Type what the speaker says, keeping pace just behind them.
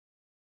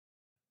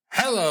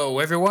Hello,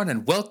 everyone,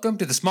 and welcome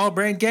to the Small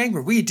Brain Gang,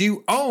 where we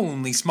do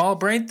only small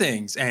brain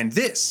things. And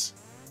this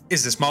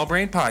is the Small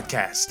Brain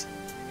Podcast.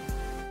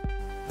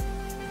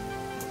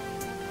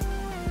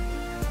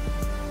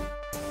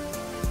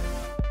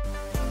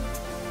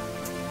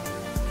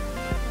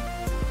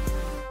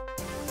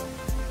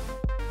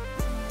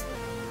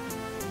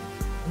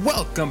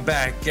 Welcome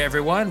back,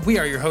 everyone. We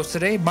are your hosts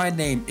today. My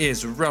name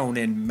is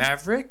Ronan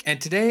Maverick, and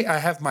today I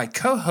have my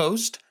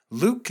co-host,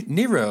 Luke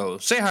Nero.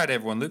 Say hi to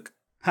everyone, Luke.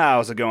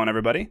 How's it going,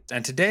 everybody?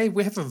 And today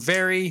we have a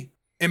very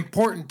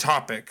important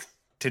topic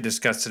to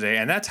discuss today,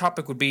 and that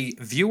topic would be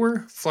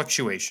viewer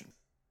fluctuation.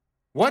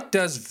 What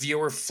does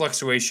viewer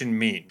fluctuation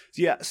mean?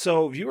 Yeah,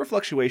 so viewer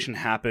fluctuation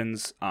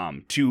happens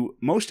to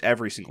most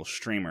every single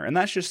streamer, and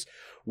that's just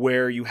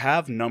where you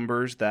have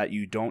numbers that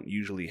you don't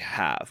usually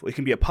have. It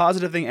can be a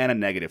positive thing and a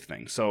negative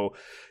thing. So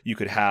you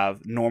could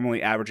have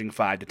normally averaging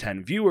 5 to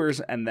 10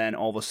 viewers, and then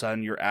all of a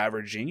sudden you're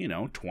averaging,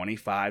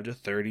 25 to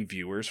 30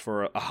 viewers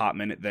for a hot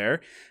minute there,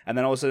 and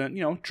then all of a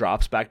sudden,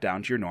 drops back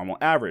down to your normal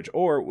average.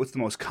 Or what's the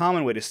most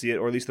common way to see it,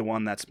 or at least the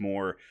one that's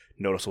more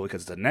noticeable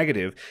because it's a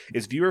negative,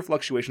 is viewer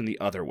fluctuation the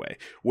other way,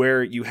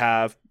 where you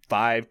have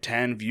 5,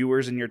 10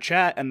 viewers in your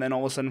chat, and then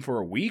all of a sudden for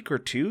a week or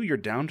two, you're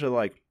down to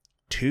like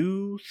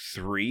 2,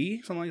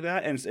 3, something like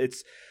that. And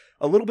it's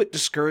a little bit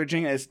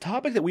discouraging. It's a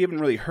topic that we haven't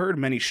really heard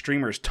many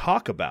streamers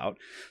talk about.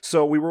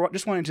 So we were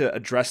just wanting to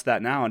address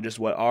that now and just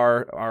what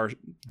our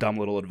dumb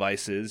little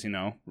advice is.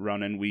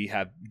 Ronan, we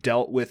have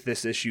dealt with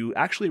this issue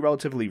actually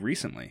relatively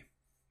recently.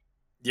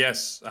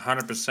 Yes,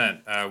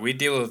 100%. We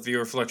deal with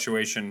viewer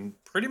fluctuation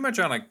pretty much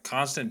on a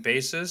constant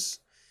basis.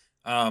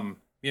 Where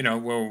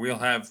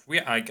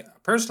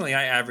personally,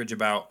 I average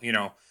about,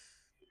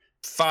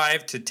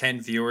 5 to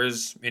 10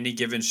 viewers any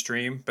given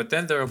stream, but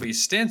then there will be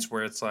stints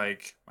where it's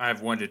like I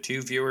have 1 to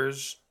 2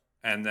 viewers,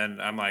 and then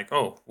I'm like,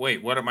 oh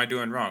wait, what am I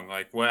doing wrong?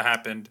 Like, what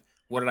happened?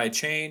 What did I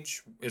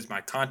change? Is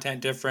my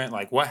content different?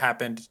 Like, what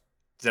happened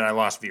that I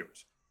lost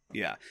viewers?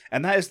 Yeah,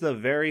 and that is the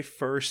very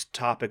first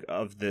topic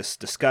of this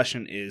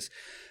discussion. Is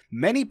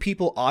many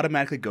people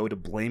automatically go to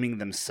blaming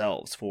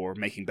themselves for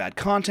making bad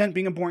content,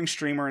 being a boring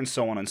streamer, and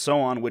so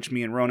on, which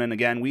me and Ronan,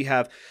 again, we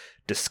have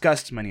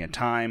discussed many a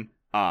time.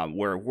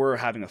 Where we're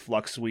having a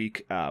flux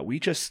week, we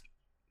just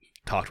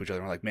talk to each other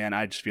and we're like, man,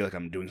 I just feel like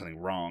I'm doing something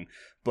wrong.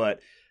 But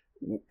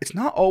it's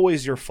not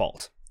always your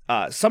fault.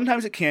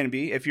 Sometimes it can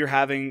be. If you're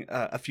having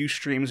a few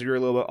streams where you're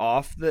a little bit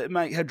off, that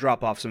might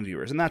drop off some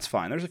viewers, and that's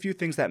fine. There's a few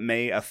things that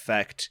may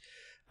affect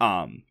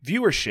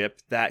viewership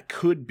that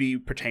could be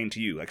pertain to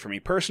you. Like for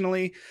me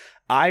personally,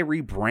 I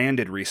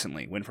rebranded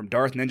recently. Went from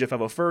Darth Ninja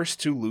 501st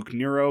to Luke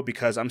Nero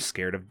because I'm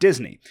scared of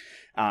Disney.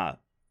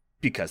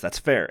 Because that's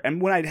fair.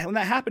 And when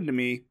that happened to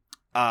me,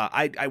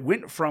 I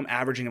went from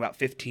averaging about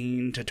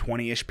 15 to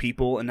 20-ish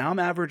people, and now I'm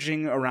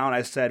averaging around,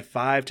 I said,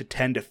 5 to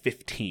 10 to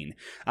 15.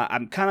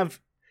 I'm kind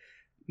of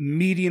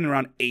median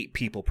around 8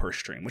 people per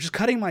stream, which is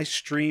cutting my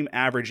stream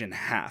average in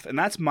half. And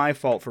that's my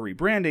fault for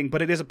rebranding,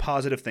 but it is a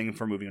positive thing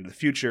for moving into the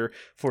future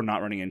for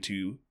not running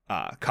into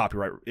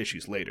copyright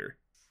issues later.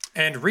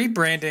 And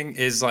rebranding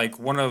is like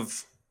one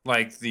of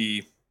like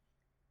the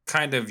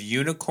kind of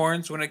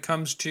unicorns when it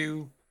comes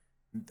to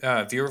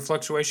viewer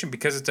fluctuation,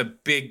 because it's a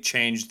big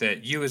change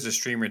that you as a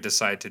streamer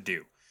decide to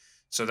do.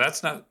 So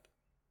that's not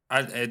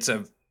it's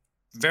a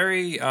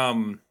very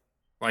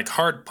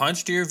hard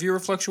punch to your viewer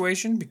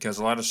fluctuation, because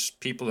a lot of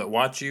people that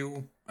watch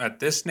you at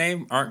this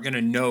name aren't going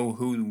to know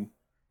who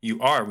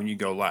you are when you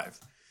go live.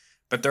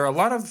 But there are a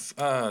lot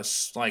of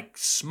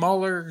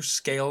smaller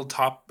scale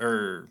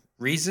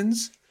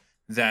reasons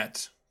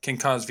that can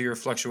cause viewer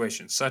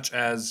fluctuation, such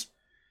as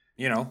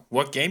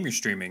what game you're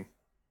streaming.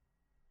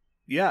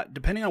 Yeah,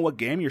 depending on what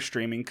game you're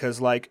streaming,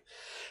 because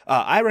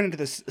I ran into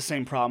this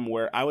same problem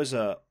where I was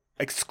a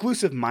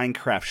exclusive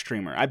Minecraft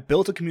streamer. I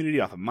built a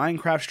community off of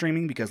Minecraft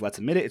streaming because, let's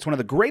admit it, it's one of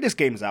the greatest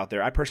games out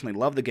there. I personally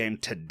love the game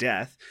to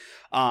death.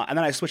 And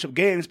then I switched up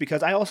games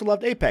because I also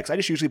loved Apex. I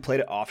just usually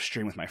played it off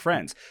stream with my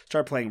friends.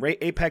 Started playing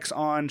Apex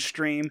on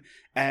stream,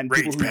 and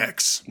Rage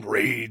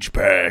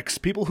Packs.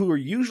 People who are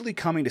usually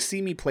coming to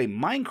see me play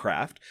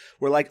Minecraft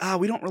were like,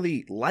 we don't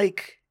really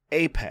like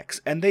Apex,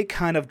 and they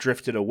kind of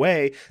drifted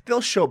away. They'll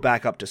show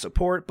back up to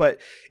support, but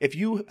if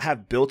you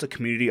have built a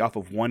community off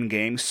of one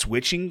game,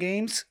 switching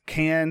games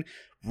can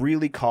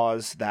really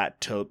cause that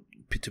to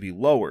be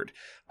lowered.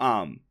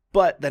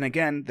 But then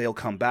again, they'll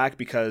come back,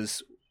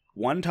 because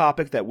one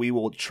topic that we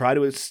will try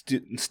to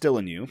instill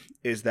in you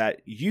is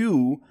that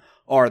you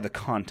are the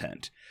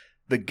content.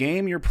 The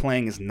game you're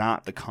playing is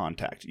not the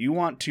content. You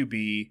want to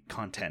be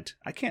content.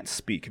 I can't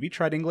speak. Have you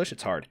tried English?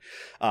 It's hard.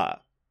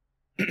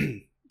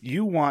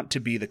 You want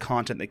to be the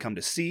content they come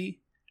to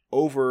see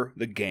over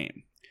the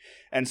game.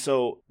 And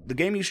so the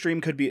game you stream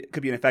could be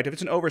ineffective. If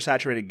it's an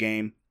oversaturated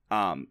game,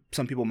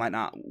 some people might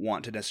not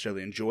want to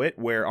necessarily enjoy it,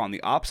 where on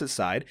the opposite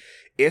side,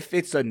 if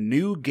it's a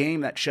new game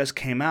that just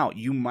came out,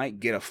 you might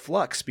get a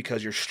flux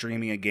because you're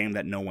streaming a game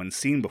that no one's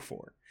seen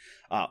before.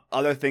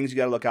 Other things you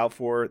got to look out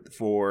for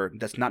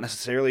that's not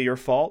necessarily your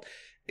fault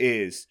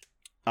is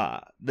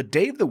the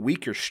day of the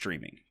week you're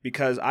streaming,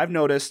 because I've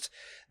noticed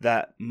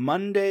that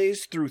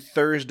Mondays through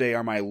Thursday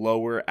are my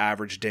lower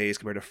average days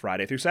compared to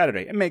Friday through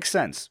Saturday. It makes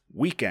sense.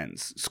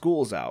 Weekends,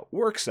 school's out,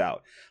 work's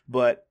out.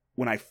 But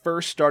when I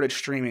first started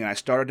streaming and I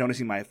started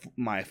noticing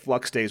my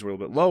flux days were a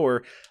little bit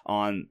lower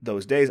on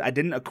those days, I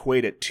didn't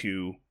equate it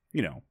to,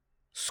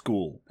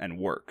 school and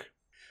work.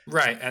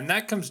 Right. And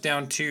that comes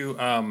down to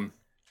a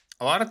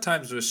lot of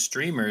times with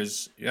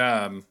streamers,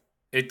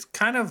 it's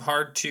kind of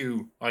hard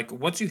to, like,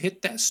 once you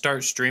hit that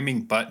start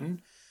streaming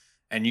button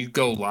and you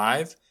go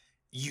live,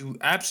 you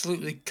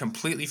absolutely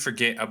completely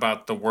forget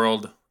about the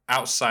world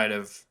outside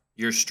of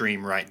your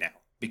stream right now,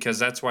 because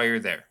that's why you're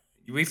there.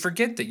 We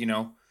forget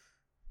that,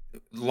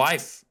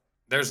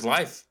 there's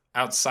life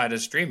outside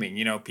of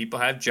streaming. People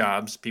have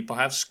jobs, people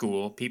have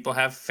school, people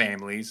have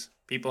families,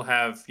 people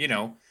have,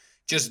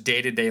 just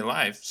day-to-day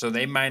life. So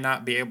they might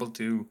not be able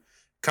to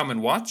come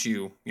and watch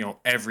you,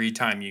 every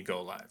time you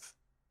go live.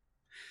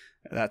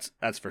 That's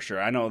for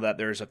sure. I know that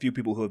there's a few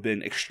people who have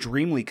been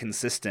extremely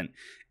consistent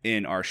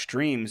in our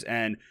streams,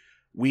 and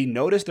we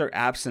notice their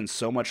absence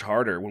so much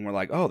harder when we're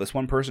like, oh, this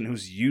one person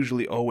who's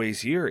usually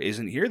always here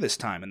isn't here this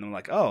time. And they're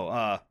like,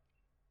 oh,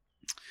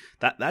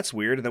 that's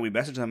weird. And then we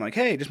message them like,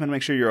 hey, just want to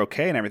make sure you're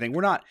okay and everything.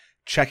 We're not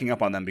checking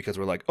up on them because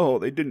we're like, oh,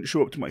 they didn't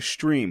show up to my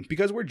stream,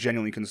 because we're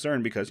genuinely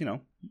concerned because,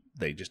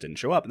 they just didn't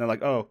show up. And they're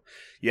like, oh,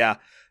 yeah,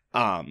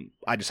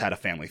 I just had a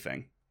family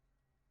thing.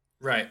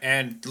 Right.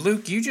 And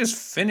Luke, you just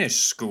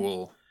finished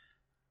school.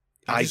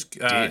 I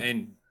did.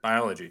 In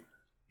biology.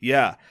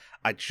 Yeah.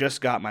 I just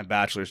got my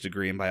bachelor's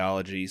degree in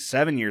biology,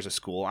 7 years of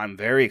school. I'm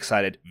very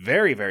excited,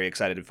 very, very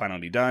excited to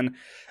finally be done.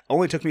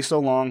 Only took me so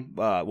long.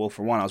 Well,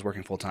 for one, I was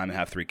working full time and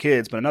have 3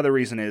 kids. But another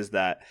reason is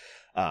that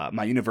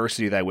my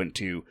university that I went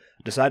to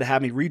decided to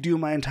have me redo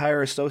my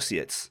entire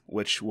associates,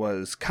 which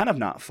was kind of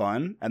not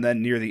fun. And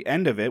then near the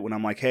end of it, when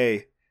I'm like,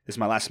 hey, this is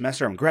my last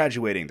semester, I'm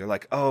graduating, they're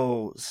like,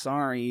 oh,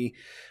 sorry,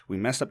 we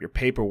messed up your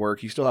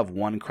paperwork. You still have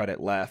 1 credit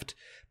left,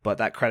 but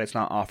that credit's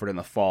not offered in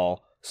the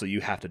fall, so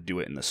you have to do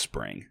it in the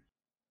spring.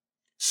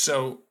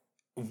 So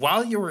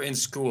while you were in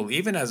school,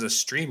 even as a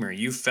streamer,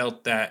 you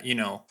felt that,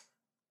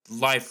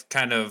 life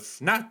kind of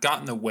not got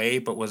in the way,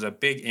 but was a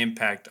big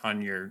impact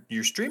on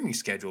your streaming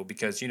schedule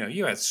because,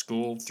 you had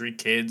school, 3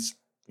 kids,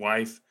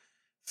 wife,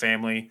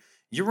 family.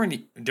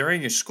 During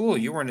your school,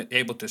 you weren't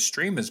able to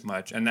stream as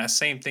much. And that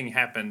same thing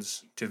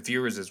happens to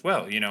viewers as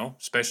well,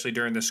 especially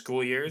during the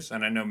school years.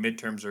 And I know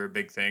midterms are a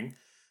big thing.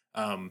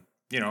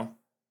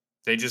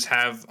 They just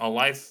have a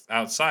life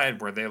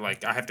outside where they're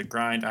like, I have to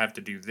grind, I have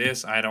to do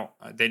this.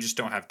 They just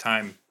don't have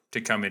time to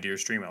come into your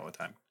stream all the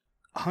time.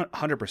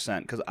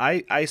 100%. Because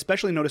I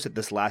especially noticed it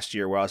this last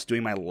year where I was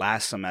doing my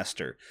last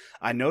semester.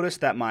 I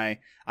noticed that I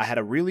had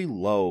a really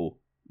low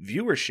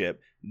viewership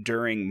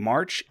during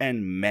March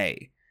and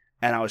May.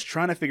 And I was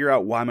trying to figure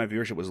out why my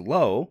viewership was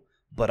low.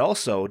 But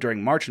also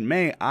during March and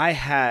May, I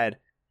had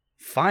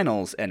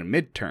finals and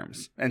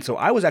midterms. And so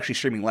I was actually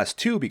streaming less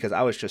too because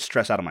I was just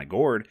stressed out of my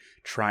gourd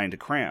trying to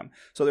cram.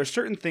 So there's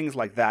certain things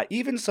like that,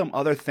 even some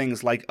other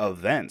things like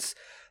events,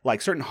 like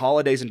certain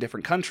holidays in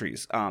different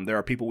countries. There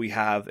are people we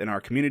have in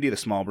our community, the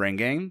Small Brain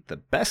Gang, the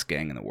best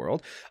gang in the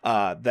world,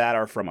 that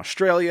are from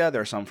Australia.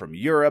 There are some from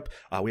Europe.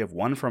 We have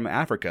one from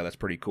Africa that's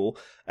pretty cool,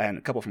 and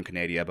a couple from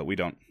Canada, but we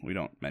don't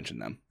mention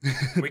them.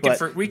 We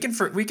can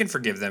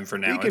forgive them for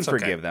now. We can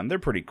forgive them. They're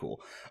pretty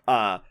cool.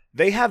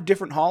 They have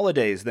different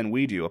holidays than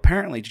we do.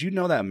 Apparently, did you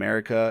know that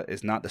America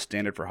is not the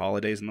standard for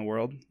holidays in the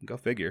world? Go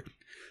figure.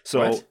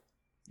 So. What?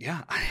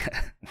 Yeah,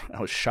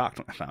 I was shocked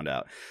when I found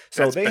out.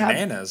 So that's they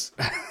bananas.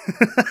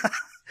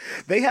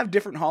 They have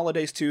different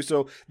holidays too.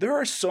 So there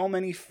are so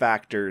many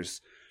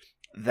factors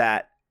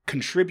that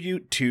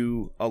contribute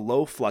to a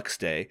low flux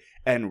day,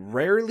 and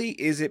rarely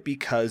is it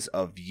because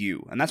of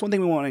you. And that's one thing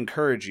we want to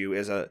encourage you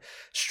as a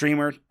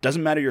streamer.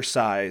 Doesn't matter your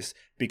size,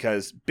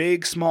 because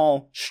big,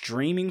 small,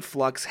 streaming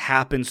flux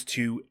happens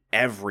to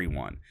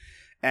everyone.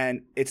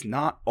 And it's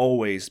not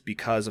always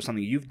because of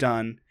something you've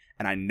done.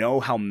 And I know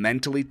how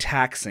mentally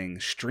taxing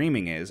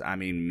streaming is. I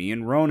mean, me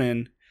and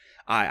Ronan,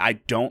 I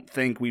don't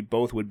think we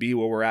both would be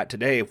where we're at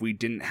today if we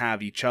didn't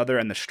have each other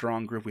and the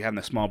strong group we have in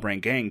the Small Brain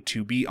Gang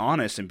to be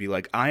honest and be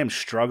like, I am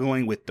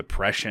struggling with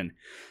depression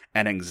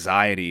and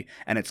anxiety,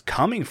 and it's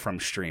coming from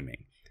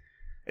streaming.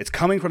 It's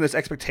coming from this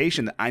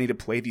expectation that I need to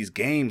play these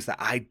games that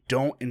I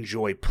don't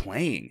enjoy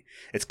playing.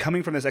 It's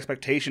coming from this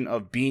expectation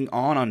of being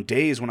on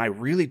days when I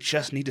really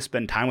just need to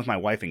spend time with my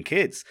wife and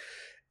kids.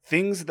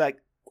 Things that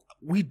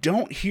we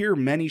don't hear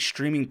many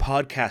streaming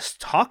podcasts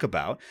talk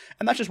about,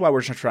 and that's just why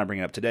we're just trying to bring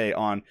it up today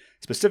on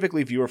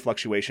specifically viewer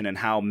fluctuation and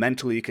how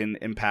mentally it can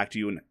impact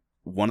you. And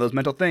one of those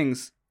mental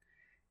things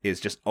is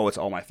just, oh, it's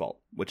all my fault,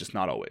 which is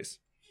not always.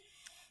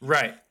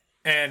 Right.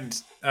 And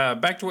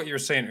back to what you were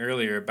saying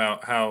earlier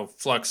about how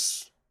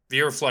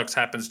viewer flux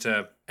happens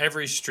to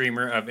every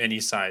streamer of any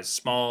size,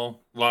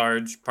 small,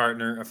 large,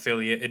 partner,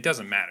 affiliate, it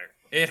doesn't matter.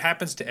 It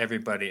happens to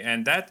everybody.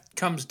 And that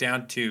comes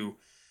down to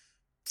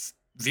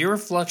viewer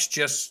flux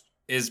just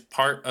is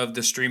part of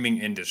the streaming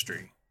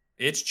industry.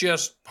 It's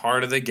just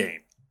part of the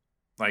game.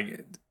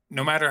 Like,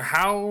 no matter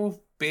how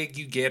big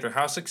you get or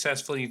how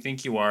successful you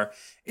think you are,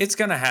 it's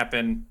going to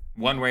happen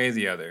one way or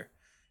the other.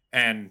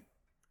 And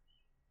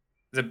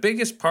the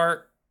biggest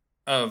part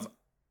of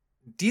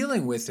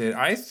dealing with it,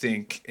 I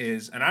think,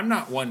 is, and I'm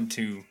not one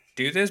to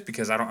do this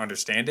because I don't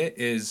understand it,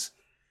 is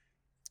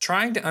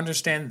trying to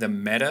understand the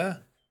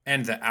meta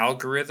and the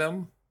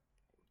algorithm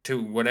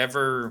to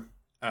whatever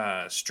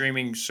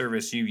streaming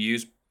service you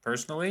use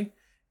personally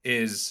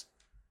is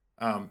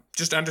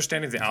just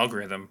understanding the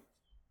algorithm.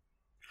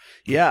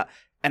 Yeah.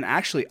 And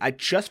actually, I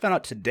just found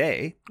out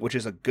today, which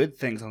is a good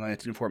thing, so I'm going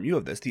to inform you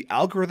of this, the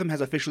algorithm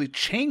has officially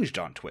changed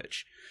on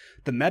Twitch.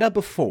 The meta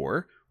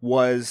before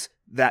was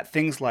that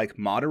things like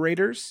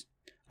moderators,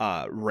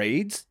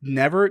 raids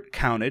never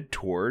counted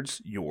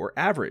towards your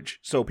average.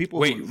 So people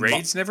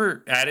raids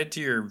never added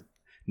to your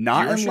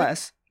not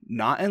viewership?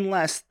 Not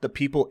unless the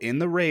people in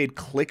the raid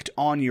clicked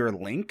on your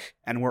link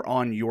and were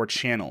on your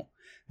channel.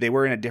 They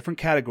were in a different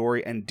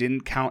category and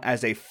didn't count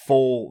as a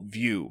full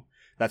view.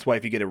 That's why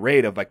if you get a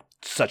raid of like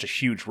such a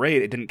huge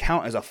raid, it didn't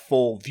count as a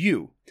full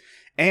view.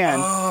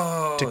 And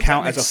to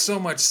count that makes so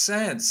much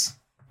sense.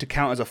 To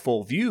count as a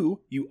full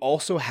view, you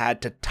also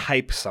had to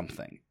type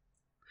something.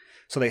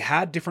 So they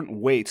had different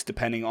weights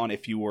depending on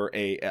if you were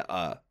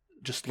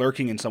just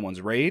lurking in someone's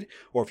raid,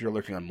 or if you're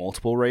lurking on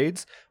multiple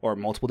raids or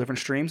multiple different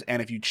streams,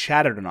 and if you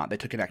chatted or not. They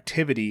took an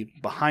activity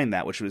behind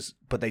that,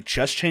 but they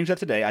just changed that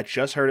today. I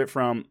just heard it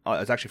from,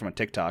 it's actually from a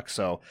TikTok,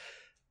 so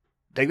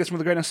take this with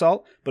a grain of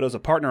salt, but it was a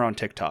partner on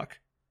TikTok.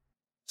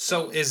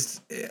 So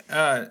is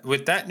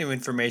with that new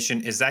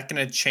information, is that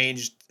going to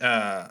change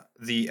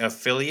the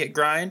affiliate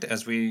grind,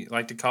 as we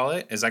like to call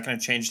it? Is that going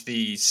to change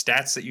the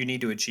stats that you need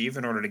to achieve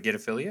in order to get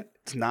affiliate?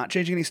 It's not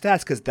changing any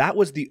stats because that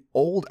was the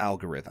old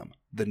algorithm.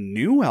 The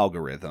new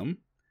algorithm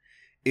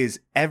is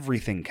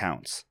everything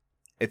counts.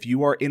 If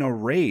you are in a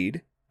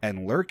raid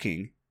and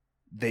lurking,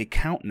 they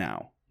count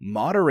now.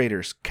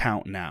 Moderators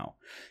count now.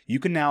 You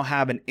can now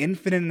have an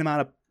infinite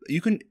amount of...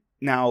 You can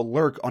now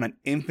lurk on an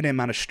infinite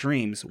amount of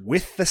streams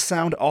with the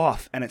sound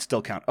off and it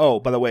still count. Oh,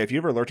 by the way, if you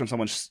ever lurked on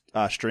someone's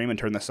stream and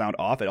turned the sound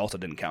off, it also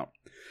didn't count.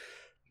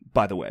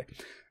 By the way.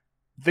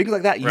 Things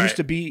like that used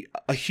to be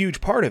a huge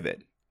part of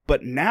it.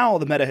 But now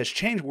the meta has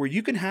changed where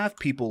you can have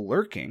people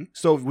lurking.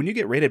 So when you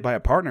get rated by a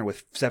partner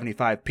with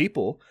 75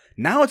 people,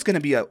 now it's going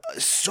to be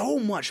so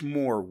much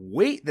more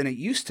weight than it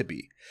used to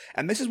be.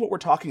 And this is what we're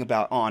talking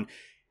about on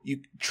you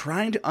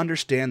trying to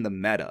understand the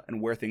meta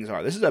and where things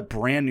are. This is a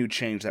brand new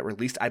change that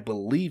released, I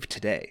believe,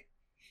 today.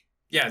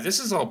 Yeah,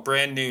 this is all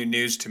brand new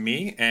news to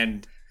me.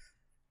 And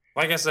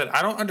like I said,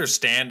 I don't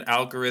understand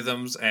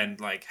algorithms and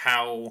like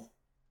how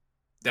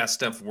that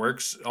stuff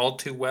works all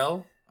too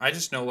well. I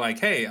just know like,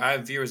 hey, I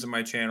have viewers on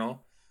my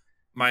channel.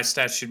 My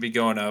stats should be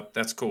going up.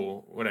 That's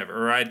cool.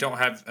 Whatever. Or I don't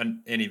have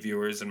any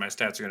viewers and my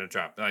stats are going to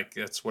drop. Like,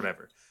 that's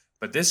whatever.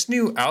 But this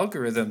new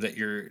algorithm that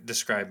you're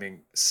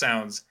describing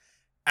sounds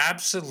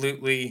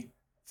absolutely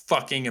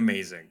fucking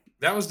amazing.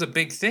 That was the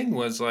big thing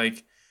was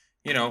like,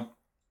 you know,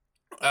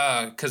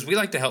 because we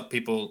like to help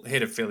people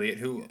hit affiliate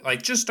who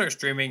like just start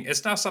streaming.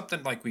 It's not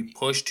something like we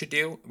push to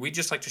do. We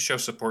just like to show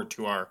support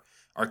to our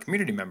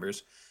community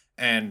members.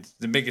 And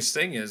the biggest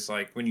thing is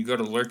like when you go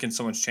to lurk in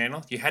someone's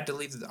channel, you had to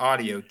leave the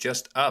audio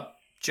just up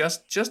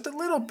just a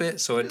little bit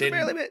so it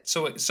didn't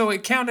so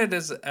it counted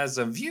as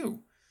a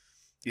view.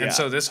 Yeah. And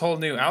so this whole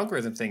new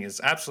algorithm thing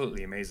is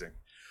absolutely amazing.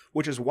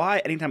 Which is why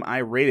anytime I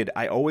raided,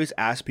 I always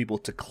ask people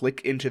to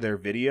click into their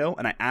video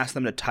and I ask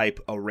them to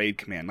type a raid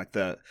command like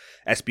the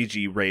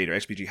SBG raid or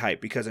SBG hype,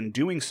 because in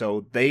doing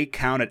so, they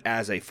count it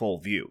as a full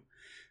view.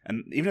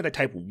 And even if they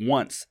type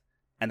once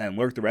and then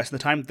lurk the rest of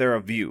the time, they're a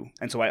view.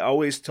 And so I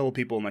always tell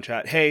people in my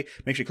chat, hey,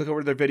 make sure you click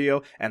over to their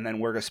video and then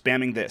we're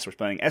spamming this. We're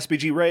spamming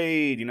SBG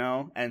raid, you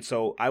know? And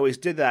so I always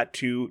did that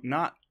to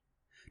not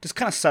just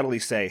kind of subtly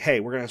say,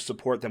 hey, we're going to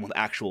support them with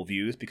actual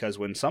views, because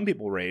when some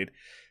people raid,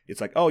 it's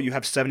like, oh, you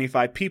have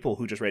 75 people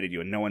who just rated you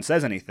and no one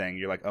says anything.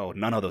 You're like, oh,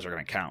 none of those are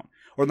going to count.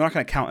 Or they're not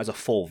going to count as a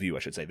full view, I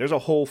should say. There's a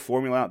whole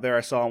formula out there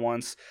I saw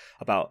once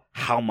about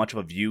how much of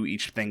a view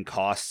each thing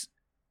costs.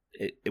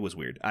 It was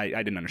weird. I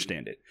didn't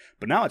understand it.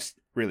 But now it's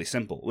really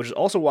simple, which is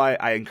also why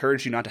I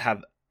encourage you not to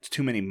have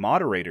too many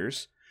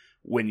moderators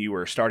when you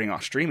are starting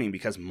off streaming,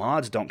 because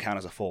mods don't count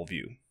as a full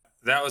view.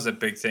 That was a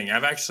big thing.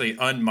 I've actually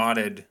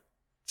unmodded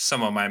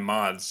some of my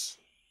mods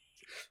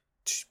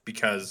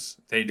because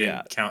they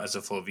didn't count as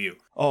a full view.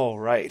 Oh,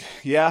 right.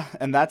 Yeah,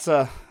 and that's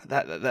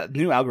that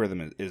new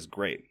algorithm is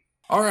great.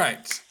 All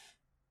right.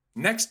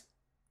 Next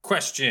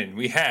question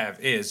we have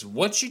is,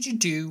 what should you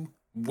do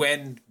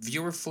when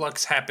viewer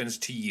flux happens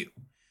to you?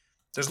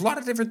 There's a lot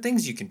of different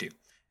things you can do.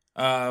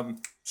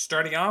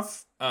 Starting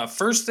off,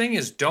 first thing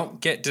is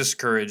don't get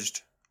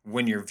discouraged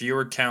when your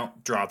viewer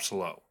count drops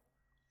low.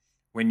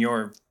 When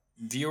your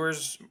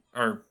viewers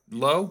are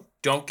low,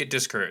 don't get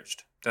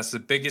discouraged. That's the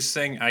biggest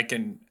thing I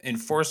can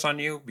enforce on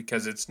you,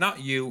 because it's not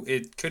you.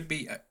 It could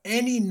be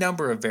any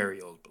number of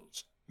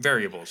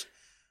variables.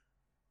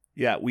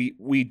 Yeah,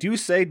 we do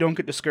say don't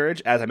get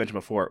discouraged. As I mentioned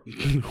before,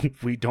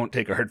 we don't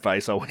take our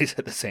advice always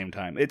at the same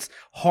time. It's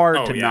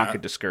hard to not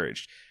get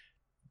discouraged.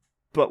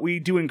 But we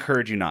do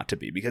encourage you not to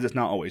be, because it's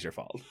not always your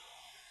fault.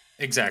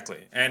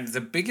 Exactly. And the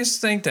biggest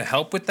thing to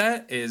help with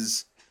that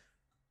is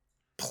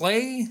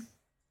play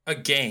a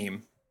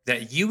game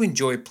that you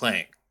enjoy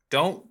playing.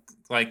 Don't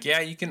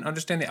you can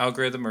understand the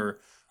algorithm, or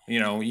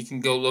you can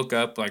go look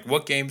up like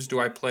what games do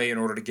I play in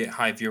order to get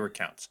high viewer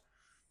counts.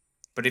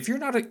 But if you're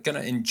not going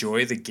to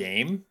enjoy the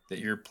game that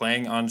you're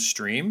playing on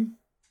stream,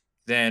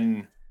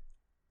 then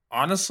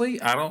honestly,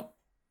 I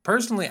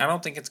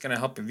don't think it's going to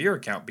help your viewer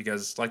count,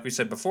 because like we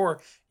said before,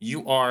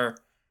 you are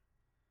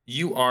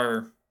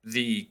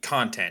the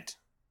content.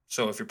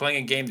 So if you're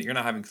playing a game that you're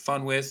not having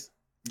fun with,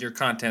 your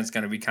content's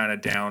going to be kind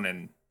of down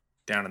in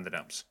the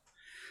dumps.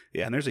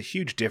 Yeah, and there's a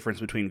huge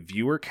difference between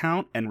viewer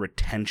count and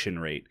retention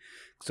rate.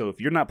 So if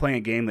you're not playing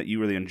a game that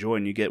you really enjoy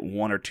and you get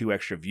 1 or 2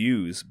 extra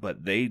views,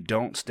 but they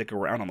don't stick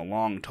around on the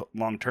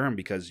long term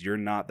because you're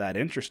not that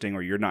interesting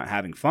or you're not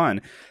having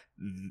fun,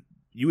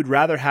 you would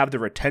rather have the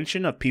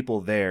retention of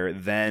people there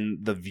than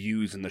the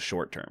views in the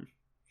short term.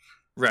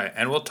 Right,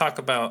 and we'll talk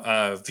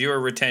about viewer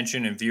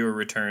retention and viewer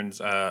returns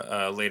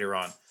later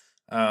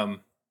on.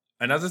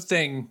 Another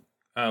thing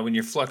when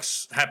your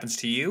flux happens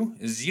to you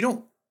is you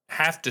don't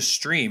have to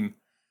stream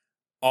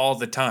all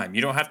the time.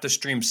 You don't have to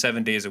stream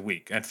 7 days a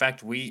week. In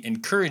fact, we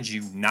encourage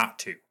you not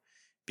to,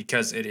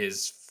 because it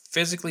is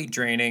physically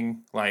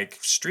draining. Like,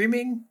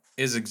 streaming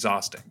is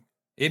exhausting.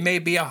 It may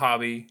be a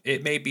hobby.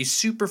 It may be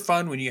super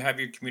fun when you have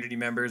your community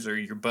members or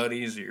your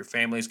buddies or your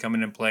families come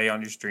in and play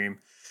on your stream,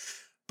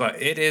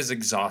 but it is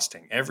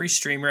exhausting. Every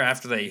streamer,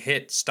 after they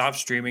hit stop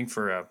streaming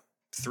for a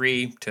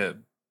 3 to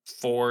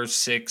 4,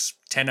 6,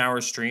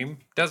 10-hour stream,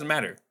 doesn't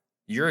matter.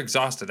 You're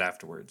exhausted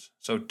afterwards.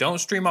 So don't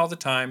stream all the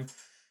time,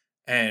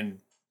 and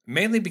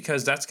mainly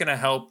because that's going to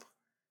help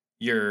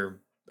your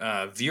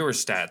viewer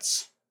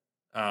stats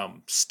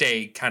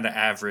stay kind of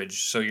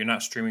average, so you're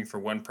not streaming for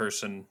one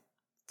person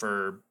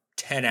for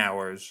 10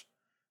 hours,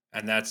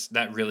 and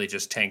that really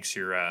just tanks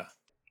your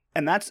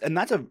And that's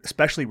a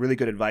especially really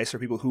good advice for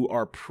people who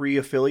are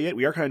pre-affiliate.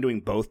 We are kind of doing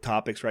both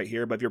topics right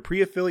here, but if you're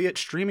pre-affiliate,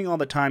 streaming all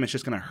the time is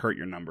just going to hurt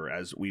your number,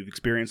 as we've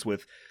experienced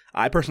with,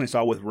 I personally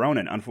saw with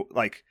Ronan.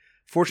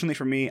 Fortunately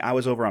for me, I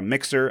was over on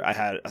Mixer. I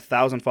had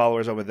 1,000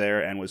 followers over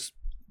there and was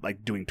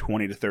like doing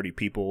 20 to 30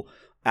 people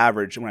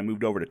average. When I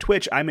moved over to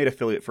Twitch, I made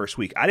affiliate first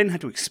week. I didn't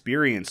have to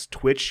experience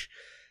Twitch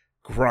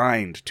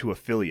grind to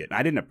affiliate.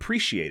 I didn't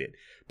appreciate it.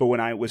 But when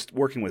I was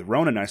working with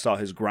Ronan, I saw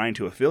his grind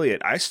to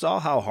affiliate. I saw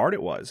how hard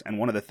it was. And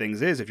one of the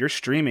things is, if you're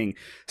streaming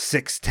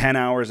 6-10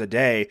 hours a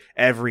day,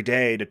 every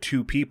day to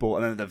 2 people,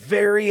 and then at the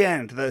very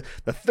end, the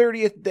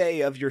 30th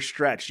day of your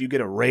stretch, you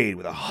get a raid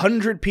with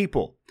 100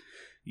 people,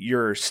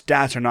 your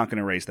stats are not going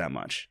to raise that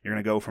much. You're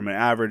going to go from an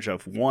average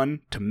of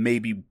 1 to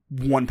maybe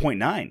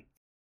 1.9.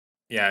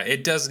 Yeah,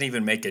 it doesn't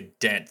even make a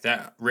dent.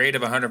 That rate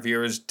of 100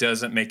 viewers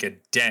doesn't make a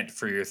dent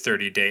for your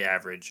 30-day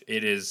average.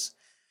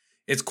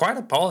 It's quite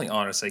appalling,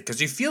 honestly,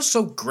 because you feel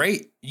so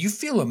great. You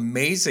feel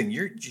amazing.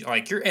 Your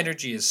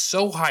energy is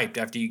so hyped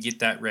after you get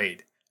that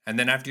raid. And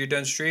then after you're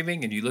done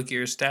streaming and you look at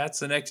your stats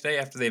the next day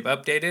after they've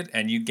updated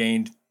and you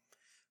gained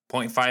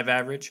 0.5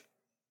 average.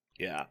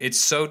 Yeah. It's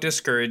so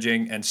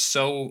discouraging and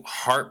so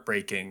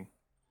heartbreaking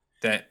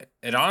that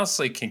it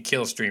honestly can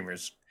kill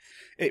streamers.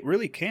 It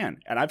really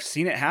can. And I've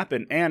seen it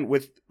happen. And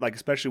with,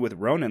 especially with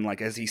Ronan,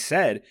 as he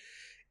said,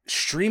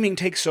 streaming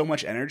takes so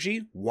much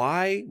energy.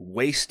 Why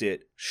waste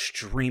it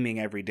streaming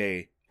every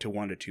day to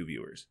 1 to 2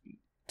 viewers?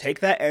 Take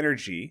that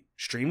energy,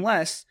 stream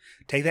less,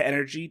 take that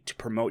energy to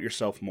promote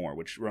yourself more,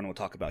 which Ronan will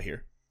talk about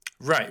here.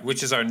 Right,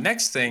 which is our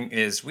next thing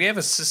is we have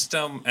a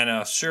system, and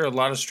I'm sure a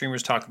lot of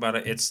streamers talk about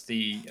it. It's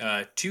the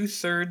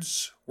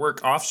 2/3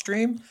 work off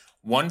stream,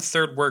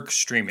 1/3 work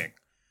streaming.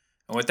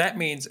 And what that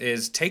means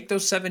is take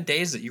those 7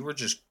 days that you were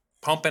just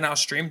pumping out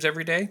streams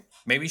every day,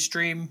 maybe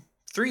stream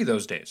 3 of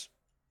those days,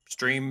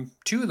 stream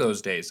 2 of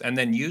those days, and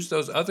then use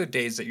those other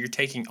days that you're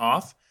taking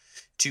off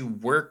to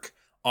work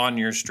on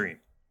your stream,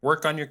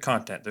 work on your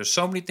content. There's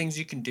so many things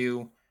you can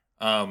do.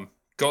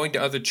 Going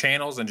to other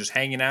channels and just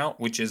hanging out,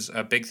 which is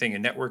a big thing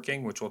in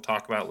networking, which we'll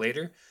talk about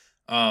later.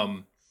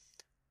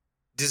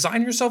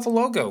 Design yourself a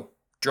logo.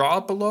 Draw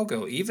up a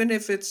logo, even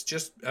if it's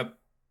just a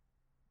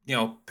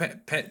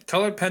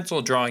colored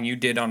pencil drawing you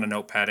did on a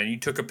notepad and you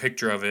took a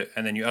picture of it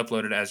and then you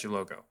upload it as your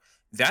logo.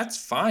 That's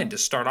fine to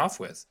start off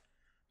with.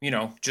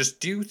 Just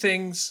do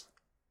things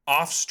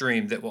off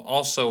stream that will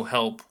also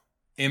help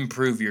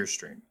improve your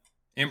stream,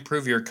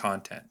 improve your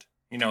content.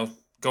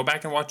 Go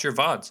back and watch your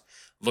VODs.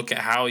 Look at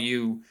how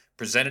you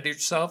presented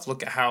yourself.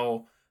 Look at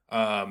how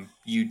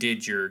you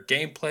did your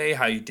gameplay,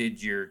 how you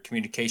did your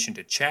communication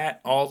to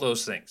chat, all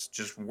those things.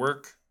 Just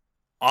work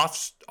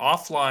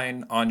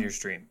offline on your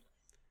stream.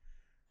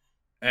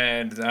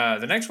 And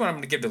the next one I'm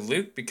going to give to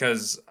Luke,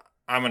 because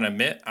I'm going to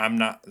admit I'm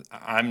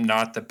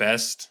not the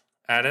best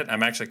at it.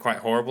 I'm actually quite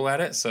horrible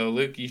at it. So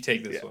Luke, you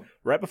take this one.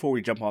 Right before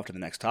we jump off to the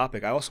next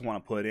topic, I also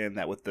want to put in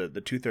that with the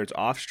 2/3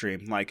 off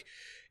stream,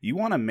 you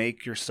want to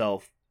make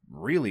yourself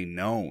really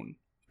known.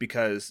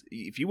 Because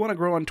if you want to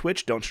grow on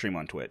Twitch, don't stream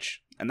on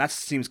Twitch. And that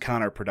seems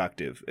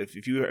counterproductive.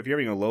 If you're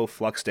having a low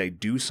flux day,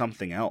 do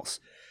something else.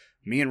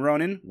 Me and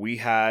Ronan, we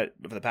had,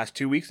 for the past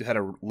 2 weeks, we had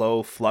a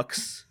low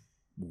flux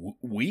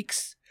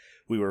weeks.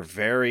 we were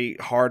very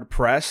hard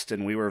pressed,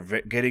 and we were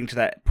getting to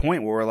that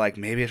point where we're like,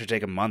 maybe I should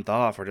take a month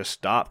off or just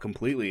stop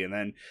completely. And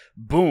then,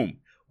 boom,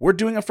 we're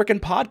doing a freaking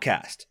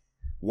podcast.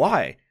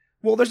 Why?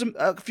 Well, there's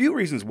a few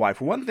reasons why.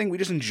 For one thing, we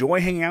just enjoy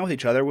hanging out with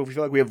each other. We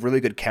feel like we have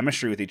really good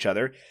chemistry with each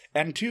other.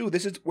 And two,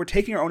 we're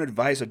taking our own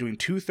advice of doing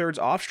 2/3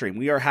 off stream.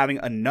 We are having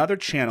another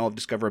channel of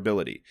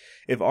discoverability.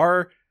 If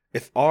our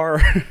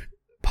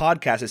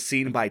podcast is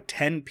seen by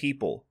 10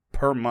 people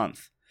per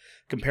month,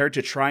 compared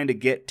to trying to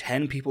get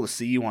 10 people to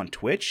see you on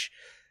Twitch,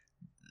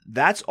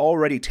 that's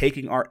already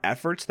taking our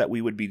efforts that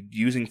we would be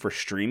using for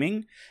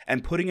streaming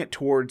and putting it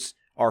towards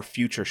our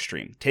future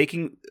stream.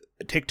 Taking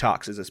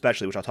TikToks is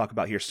especially, which I'll talk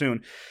about here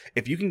soon.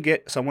 If you can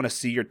get someone to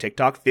see your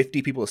TikTok,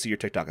 50 people to see your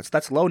TikTok,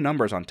 that's low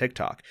numbers on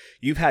TikTok.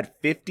 You've had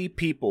 50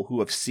 people who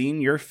have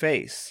seen your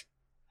face,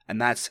 and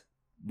that's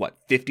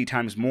 50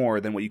 times more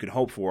than what you can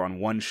hope for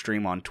on one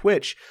stream on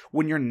Twitch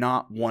when you're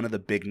not one of the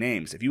big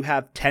names. If you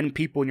have 10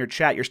 people in your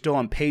chat, you're still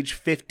on page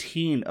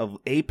 15 of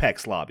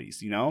Apex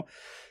lobbies, you know?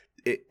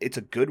 It's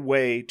a good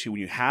way to,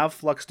 when you have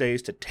flux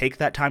days, to take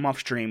that time off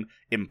stream,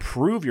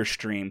 improve your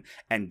stream,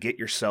 and get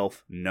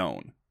yourself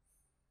known.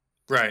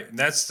 Right.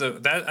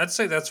 I'd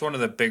say that's one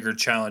of the bigger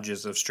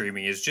challenges of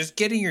streaming, is just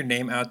getting your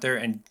name out there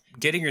and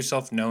getting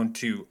yourself known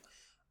to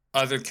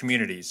other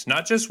communities,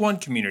 not just one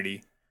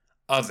community,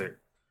 other.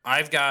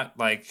 I've got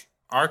like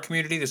our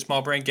community, the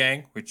Small Brain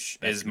Gang, which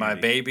is my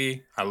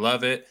baby. I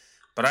love it.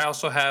 But I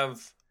also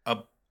have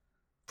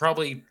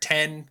probably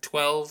 10,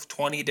 12,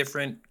 20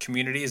 different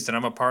communities that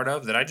I'm a part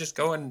of that I just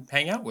go and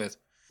hang out with.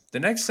 The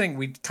next thing,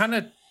 we kind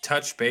of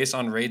touched base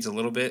on raids a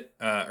little bit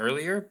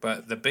earlier,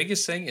 but the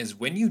biggest thing is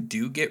when you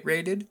do get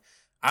raided,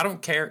 I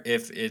don't care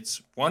if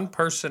it's one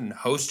person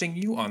hosting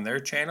you on their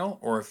channel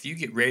or if you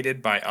get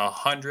raided by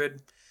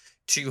 100,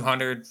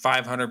 200,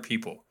 500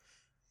 people.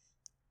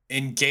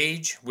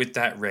 Engage with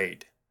that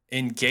raid.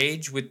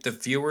 Engage with the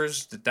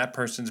viewers that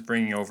person's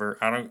bringing over.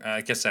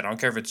 Like I said, I don't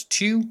care if it's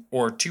 2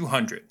 or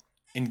 200.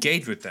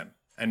 Engage with them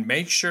and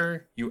make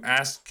sure you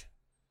ask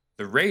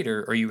the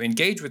raider, or you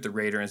engage with the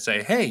raider and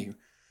say, hey,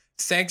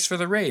 thanks for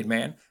the raid,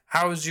 man.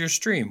 How was your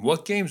stream?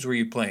 What games were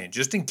you playing?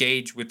 Just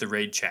engage with the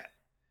raid chat.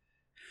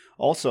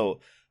 Also,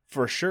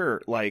 for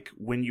sure, like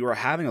when you are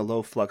having a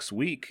low flux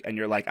week and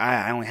you're like,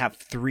 I only have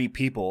 3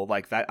 people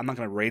like that, I'm not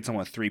going to raid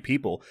someone with 3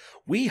 people.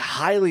 We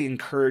highly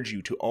encourage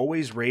you to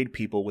always raid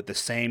people with the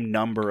same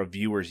number of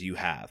viewers you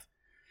have.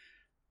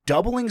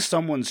 Doubling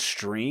someone's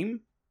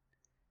stream,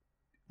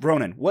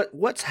 Ronan,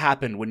 what's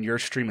happened when your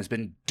stream has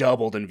been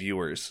doubled in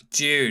viewers?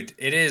 Dude,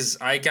 it is,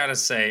 I gotta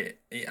say,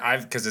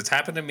 because it's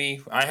happened to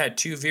me. I had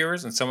 2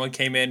 viewers and someone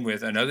came in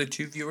with another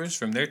 2 viewers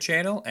from their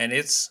channel, and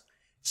it's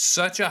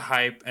such a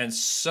hype and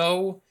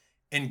so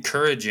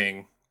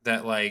encouraging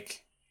that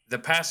like the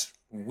past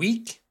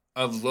week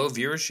of low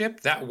viewership,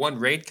 that one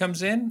raid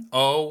comes in,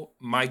 oh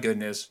my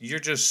goodness, you're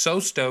just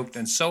so stoked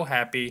and so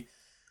happy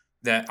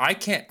that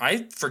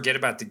I forget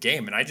about the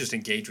game and I just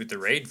engage with the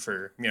raid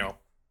for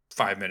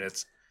 5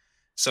 minutes.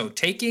 So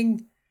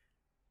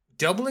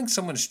doubling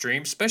someone's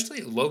stream,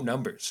 especially at low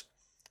numbers,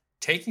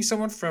 taking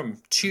someone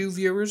from 2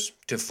 viewers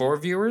to 4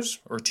 viewers,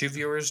 or 2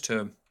 viewers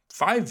to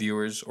 5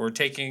 viewers, or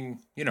taking,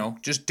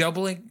 just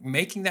doubling,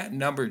 making that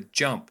number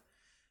jump,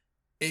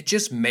 it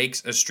just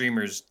makes a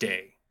streamer's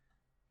day.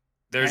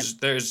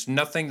 There's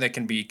nothing that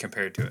can be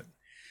compared to it.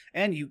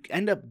 And you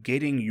end up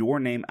getting your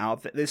name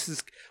out.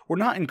 We're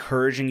not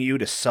encouraging you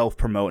to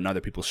self-promote in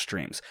other people's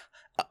streams.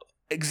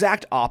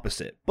 Exact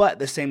opposite. But at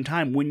the same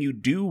time, when you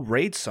do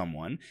raid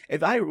someone,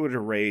 if I were to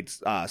raid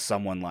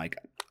someone like,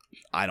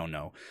 I don't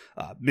know,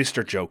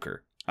 Mr.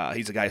 Joker,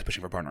 he's a guy who's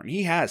pushing for a partner, and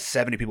he has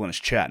 70 people in his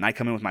chat, and I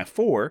come in with my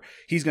 4,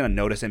 he's going to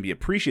notice and be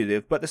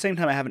appreciative, but at the same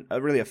time, I haven't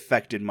really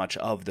affected much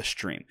of the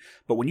stream.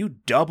 But when you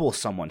double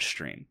someone's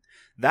stream,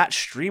 that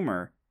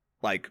streamer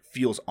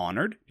feels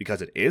honored,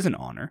 because it is an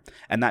honor,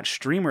 and that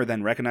streamer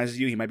then recognizes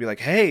you. He might be like,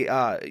 hey,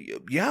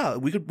 yeah,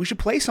 we should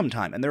play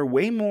sometime. And they're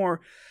way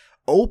more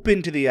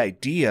open to the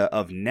idea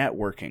of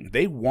networking.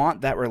 They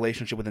want that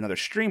relationship with another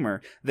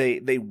streamer.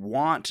 They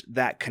want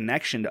that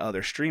connection to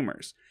other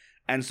streamers.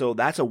 And so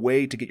that's a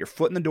way to get your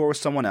foot in the door with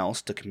someone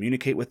else, to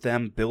communicate with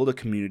them, build a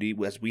community.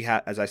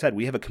 As I said,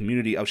 we have a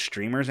community of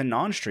streamers and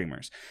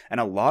non-streamers. And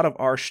a lot of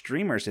our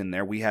streamers in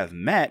there we have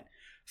met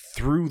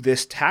through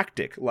this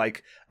tactic,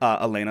 like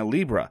Elena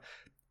Libra.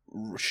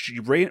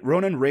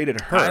 Ronan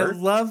rated her. I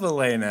love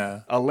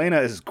Elena.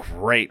 Elena is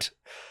great.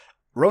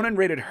 Ronan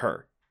rated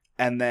her.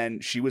 And then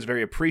she was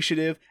very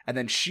appreciative, and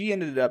then she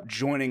ended up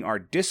joining our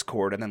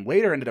Discord, and then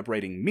later ended up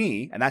rating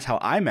me, and that's how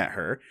I met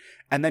her.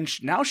 And then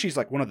now she's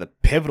like one of the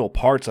pivotal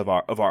parts of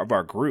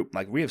our group.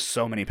 Like, we have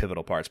so many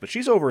pivotal parts, but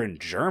she's over in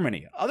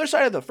Germany, other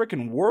side of the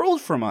freaking world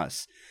from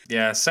us.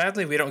 Yeah,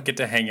 sadly we don't get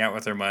to hang out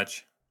with her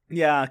much.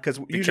 Yeah, because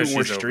usually when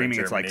we're streaming,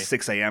 it's like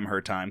 6 a.m. her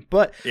time.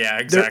 But yeah,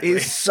 exactly. There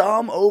is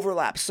some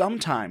overlap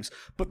sometimes.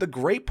 But the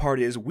great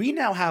part is we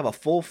now have a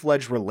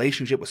full-fledged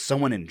relationship with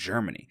someone in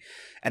Germany.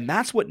 And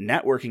that's what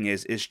networking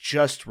is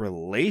just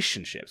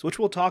relationships, which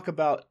we'll talk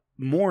about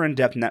more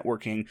in-depth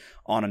networking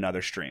on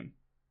another stream.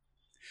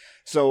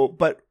 So,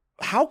 but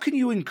how can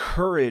you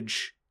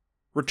encourage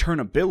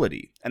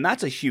returnability. And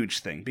that's a huge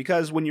thing,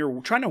 because when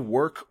you're trying to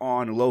work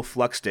on low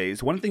flux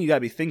days, one thing you got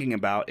to be thinking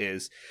about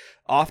is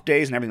off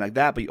days and everything like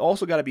that, but you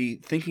also got to be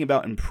thinking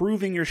about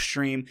improving your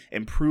stream,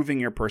 improving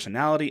your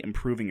personality,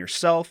 improving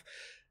yourself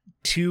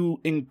to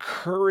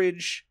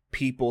encourage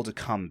people to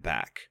come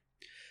back.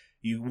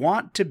 You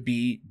want to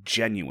be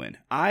genuine.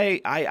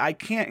 I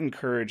can't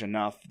encourage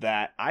enough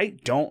that I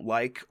don't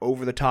like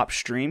over-the-top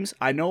streams.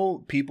 I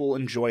know people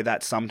enjoy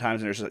that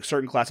sometimes, and there's a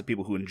certain class of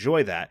people who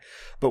enjoy that.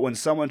 But when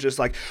someone's just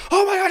like,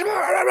 oh my gosh,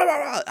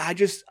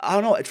 I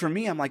don't know. For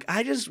me, I'm like,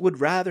 I just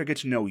would rather get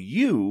to know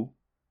you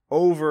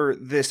over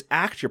this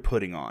act you're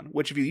putting on.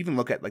 Which, if you even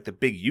look at like the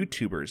big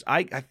YouTubers,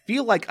 I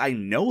feel like I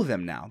know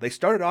them now. They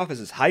started off as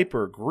this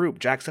hyper group,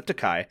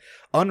 Jacksepticeye,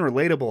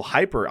 unrelatable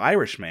hyper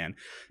Irishman,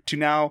 to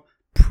now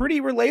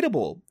pretty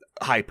relatable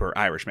hyper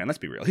Irishman. Let's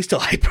be real. He's still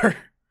hyper.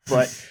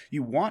 But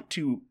you want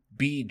to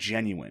be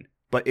genuine.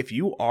 But if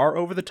you are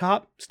over the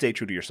top, stay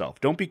true to yourself.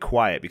 Don't be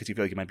quiet because you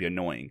feel like you might be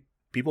annoying.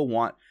 People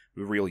want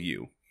the real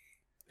you.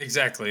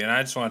 Exactly. And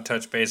I just want to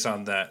touch base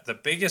on that. The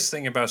biggest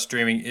thing about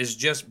streaming is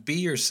just be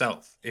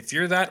yourself. If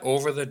you're that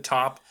over the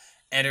top,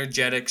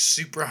 energetic,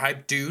 super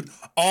hyped dude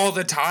all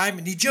the time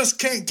and you just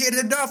can't get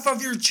enough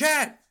of your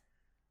chat,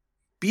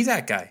 be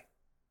that guy.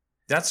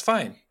 That's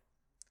fine.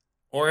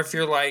 Or if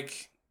you're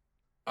like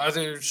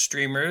other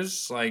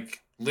streamers,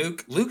 like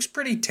Luke's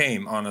pretty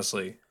tame,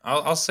 honestly.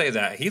 I'll say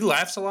that. He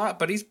laughs a lot,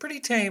 but he's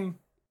pretty tame.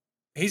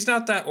 He's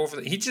not that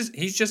over.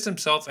 He's just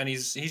himself, and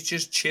he's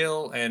just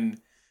chill and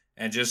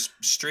just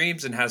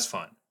streams and has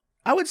fun.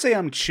 I would say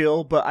I'm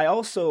chill, but I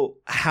also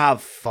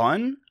have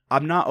fun.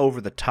 I'm not over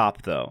the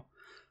top, though.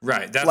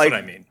 Right, that's like,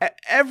 what I mean.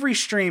 Every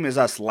stream is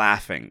us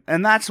laughing,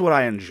 and that's what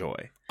I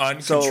enjoy.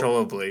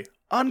 Uncontrollably.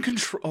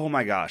 Oh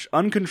my gosh,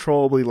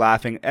 uncontrollably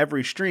laughing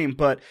every stream,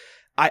 but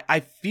I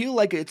feel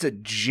like it's a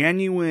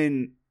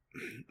genuine,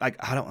 like,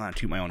 I don't want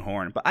to toot my own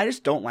horn, but I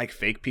just don't like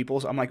fake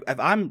people. So I'm like, if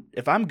I'm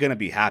gonna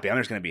be happy, I'm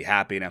just gonna be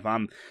happy, and if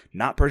I'm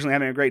not personally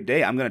having a great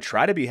day, I'm gonna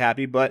try to be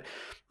happy, but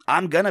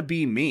I'm gonna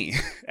be me.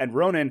 And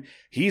Ronan,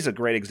 he's a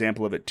great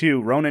example of it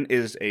too. Ronan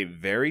is a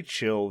very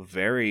chill,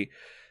 very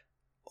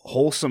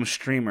wholesome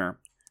streamer.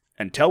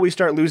 Until we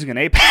start losing an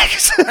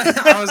Apex.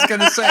 I was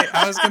gonna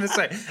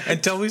say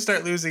until we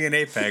start losing an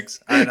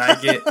Apex, and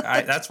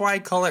that's why I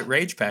call it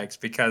Rage Packs,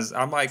 because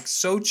I'm like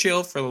so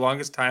chill for the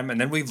longest time, and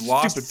then we've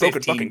lost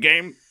 15 fucking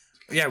game.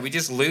 Yeah, we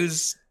just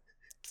lose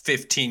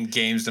 15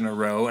 games in a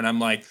row, and I'm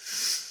like,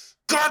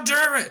 God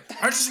damn it!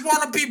 I just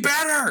want to be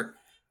better.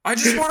 I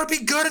just want to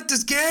be good at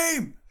this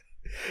game.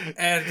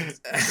 And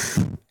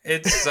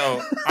it's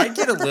so I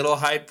get a little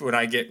hyped when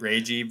I get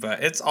ragey,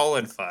 but it's all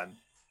in fun.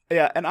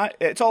 Yeah, and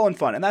it's all in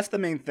fun, and that's the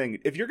main thing.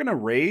 If you're gonna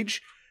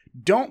rage,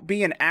 don't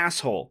be an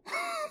asshole.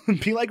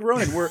 Be like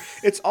Ronan.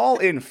 It's all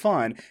in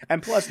fun,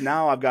 and plus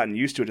now I've gotten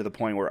used to it to the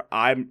point where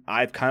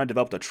I've kind of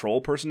developed a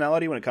troll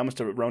personality when it comes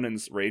to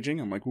Ronan's raging.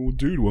 I'm like, well,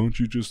 dude, why don't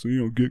you just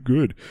get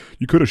good?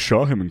 You could have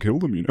shot him and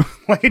killed him,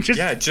 Like just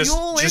aim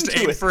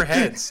for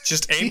heads.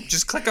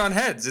 Just click on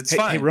heads. It's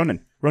fine. Hey,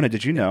 Ronan,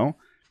 did you know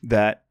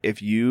that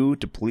if you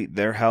deplete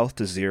their health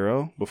to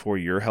 0 before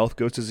your health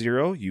goes to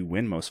 0, you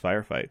win most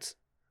firefights?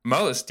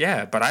 Most,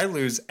 yeah, but I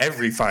lose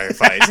every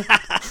firefight.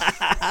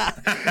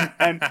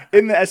 And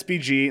in the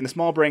SBG, in the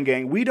Small Brain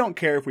Gang, we don't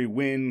care if we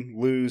win,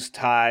 lose,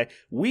 tie.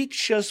 We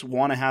just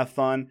want to have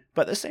fun,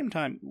 but at the same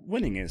time,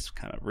 winning is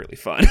kind of really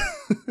fun.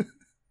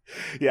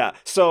 Yeah,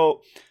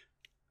 so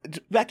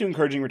back to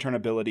encouraging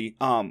returnability.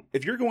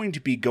 If you're going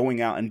to be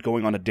going out and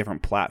going on to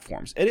different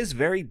platforms, it is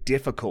very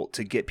difficult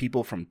to get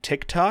people from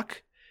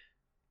TikTok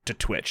to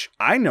Twitch.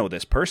 I know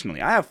this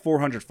personally. I have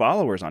 400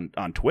 followers on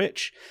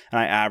Twitch, and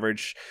I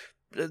average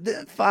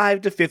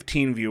 5 to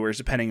 15 viewers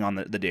depending on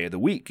the day of the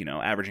week,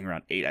 averaging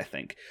around 8, I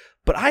think.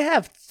 But I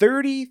have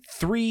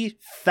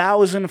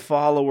 33,000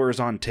 followers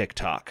on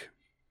TikTok.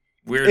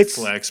 Weird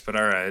flex, but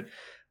all right.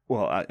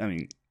 Well, I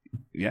mean,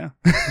 yeah.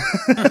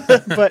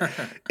 But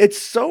it's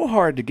so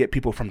hard to get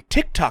people from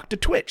TikTok to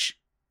Twitch.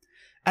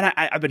 And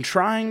I've been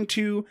trying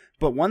to,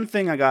 but one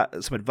thing I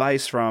got some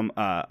advice from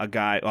a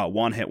guy,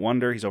 One Hit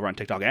Wonder. He's over on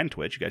TikTok and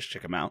Twitch. You guys should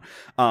check him out.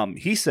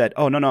 He said,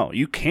 oh, no,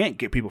 you can't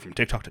get people from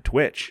TikTok to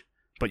Twitch.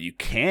 But you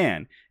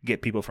can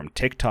get people from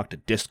TikTok to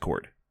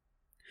Discord.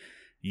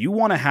 You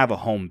want to have a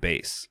home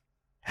base.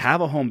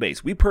 Have a home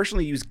base. We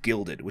personally use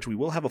Guilded, which we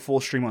will have a full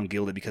stream on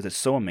Guilded because it's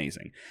so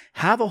amazing.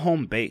 Have a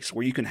home base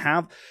where you can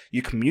have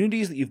your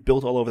communities that you've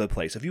built all over the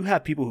place. If you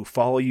have people who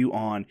follow you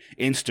on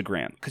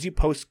Instagram, because you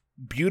post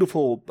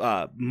beautiful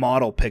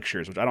model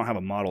pictures, which I don't have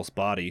a model's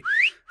body,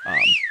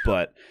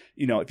 but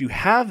if you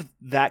have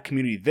that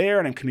community there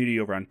and a community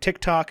over on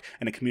TikTok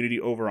and a community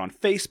over on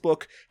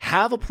Facebook,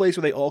 have a place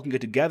where they all can get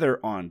together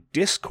on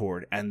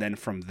Discord and then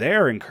from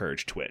there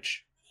encourage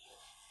Twitch.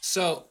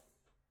 So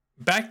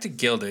back to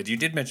Guilded, you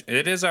did mention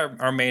it is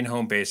our main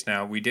home base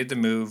now. We did the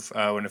move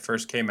when it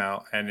first came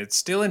out, and it's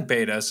still in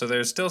beta, so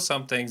there's still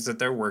some things that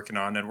they're working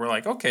on, and we're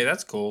like, okay,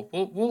 that's cool.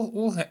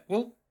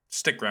 We'll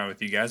stick around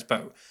with you guys,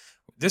 but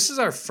this is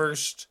our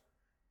first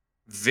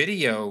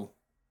video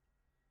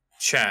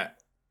chat.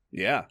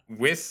 Yeah.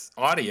 With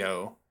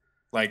audio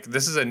Like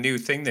this is a new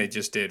thing they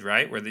just did,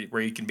 right?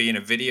 Where you can be in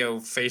a video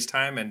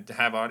FaceTime and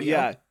have audio.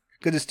 Yeah,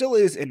 because it still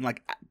is in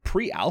like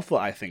pre-alpha,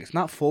 I think. It's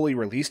not fully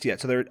released yet,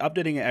 so they're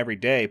updating it every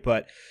day,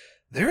 but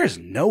there is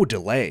no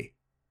delay.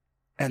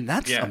 And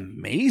that's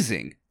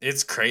amazing.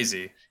 It's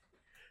crazy.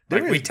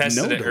 Like we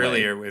tested it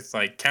earlier with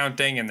like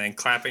counting and then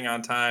clapping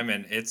on time,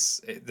 and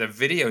the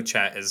video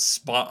chat is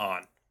spot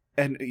on.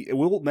 And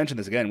we'll mention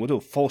this again. We'll do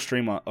a full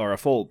stream or a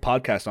full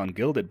podcast on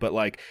Guilded, but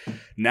like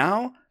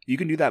now you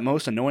can do that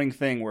most annoying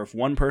thing where if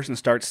one person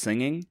starts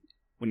singing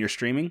when you're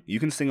streaming, you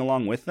can sing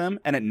along with them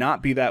and it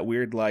not be that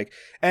weird like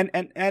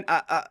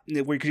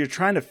because you're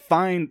trying to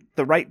find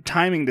the right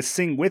timing to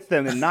sing with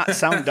them and not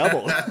sound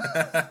double.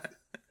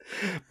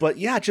 But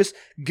yeah, just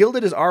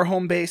Guilded is our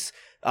home base.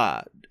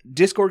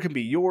 Discord can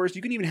be yours.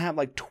 You can even have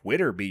like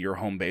Twitter be your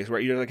home base where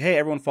you're like, hey,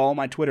 everyone follow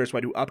my Twitter so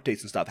I do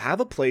updates and stuff. Have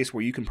a place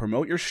where you can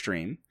promote your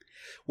stream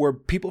where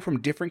people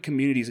from different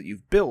communities that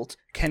you've built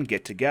can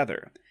get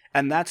together.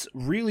 And that's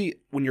really,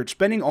 when you're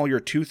spending all your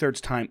 2/3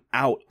 time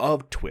out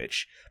of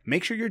Twitch,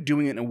 make sure you're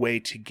doing it in a way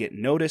to get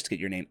noticed, to get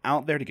your name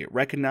out there, to get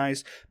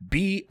recognized.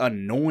 Be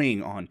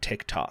annoying on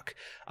TikTok.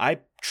 I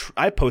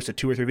posted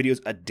 2 or 3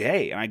 videos a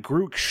day, and I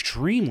grew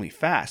extremely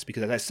fast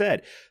because, as I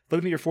said,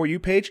 looking at your For You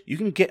page, you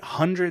can get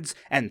hundreds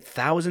and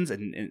thousands,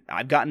 and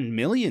I've gotten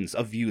millions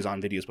of views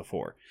on videos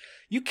before.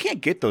 You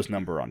can't get those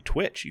numbers on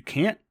Twitch. You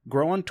can't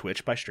grow on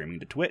Twitch by streaming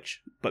to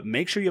Twitch. But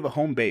make sure you have a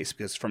home base,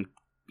 because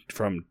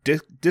from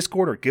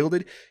Discord or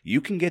Guilded,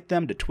 you can get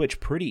them to Twitch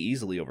pretty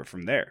easily over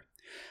from there.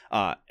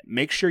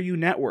 Make sure you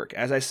network,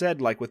 as I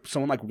said, like with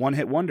someone like One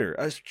Hit Wonder,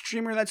 a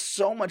streamer that's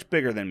so much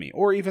bigger than me,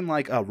 or even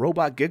like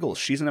Robot Giggles.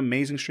 She's an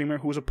amazing streamer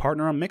who was a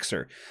partner on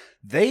Mixer.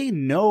 They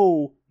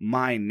know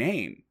my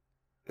name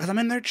because I'm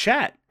in their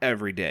chat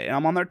every day, and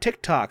I'm on their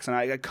TikToks, and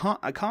I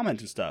comment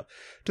and stuff,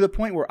 to the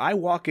point where I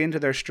walk into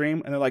their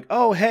stream, and they're like,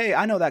 oh, hey,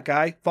 I know that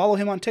guy. Follow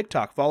him on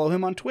TikTok. Follow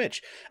him on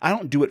Twitch. I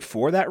don't do it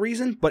for that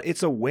reason, but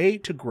it's a way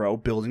to grow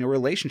building a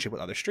relationship with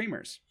other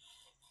streamers.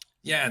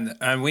 Yeah,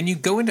 and when you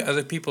go into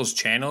other people's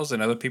channels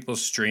and other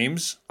people's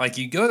streams, like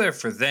you go there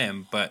for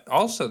them, but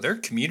also their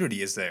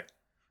community is there.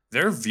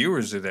 Their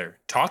viewers are there.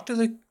 Talk to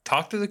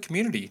the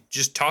community.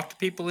 Just talk to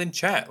people in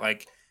chat.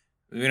 Like,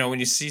 you know, when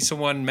you see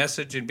someone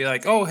message and be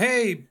like, "Oh,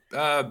 hey,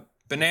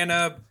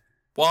 Banana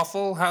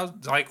Waffle,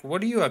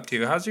 what are you up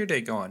to? How's your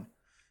day going?"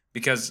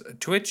 Because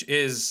Twitch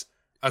is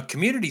a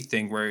community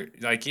thing where,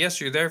 like,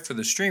 yes, you're there for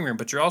the streamer,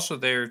 but you're also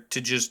there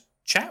to just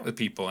chat with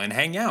people and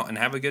hang out and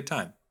have a good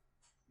time.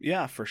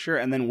 Yeah, for sure.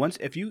 And then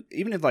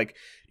even if like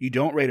you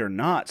don't rate or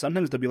not,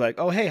 sometimes they'll be like,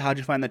 oh, hey, how'd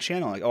you find that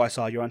channel? Like, oh, I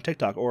saw you on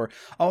TikTok. Or,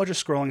 oh, I was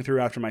just scrolling through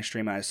after my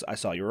stream and I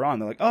saw you were on.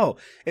 They're like, oh,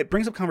 it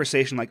brings up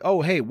conversation like,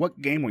 oh, hey,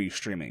 what game were you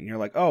streaming? And you're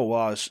like, oh, well,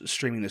 I was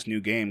streaming this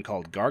new game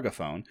called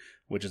Gargaphone,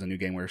 which is a new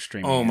game we're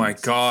streaming. Oh my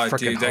God,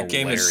 dude, that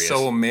game is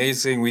so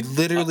amazing. We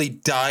literally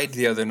died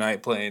the other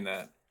night playing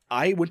that.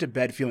 I went to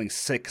bed feeling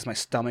sick because my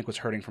stomach was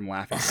hurting from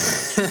laughing.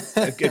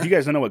 If you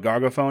guys don't know what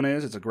Gargaphone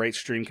is, it's a great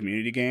stream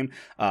community game.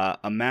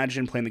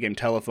 Imagine playing the game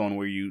Telephone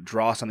where you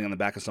draw something on the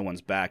back of someone's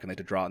back and they have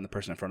to draw it on the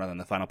person in front of them, and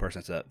the final person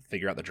has to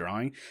figure out the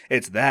drawing.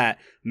 It's that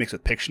mixed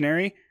with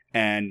Pictionary,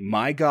 and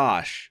my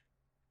gosh,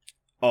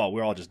 oh,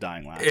 we're all just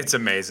dying laughing. It's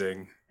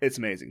amazing. It's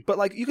amazing. But,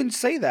 like, you can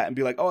say that and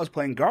be like, oh, I was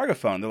playing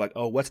Gargaphone. They're like,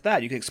 oh, what's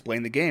that? You can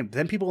explain the game.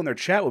 Then people in their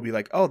chat will be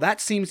like, oh, that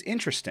seems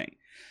interesting.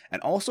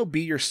 And also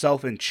be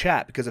yourself in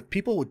chat, because if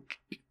people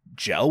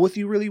gel with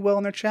you really well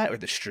in their chat, or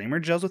the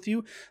streamer gels with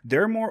you,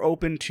 they're more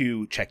open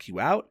to check you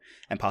out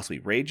and possibly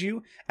raid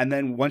you. And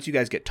then once you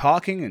guys get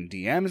talking and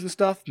DMs and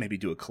stuff, maybe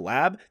do a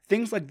collab.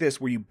 Things like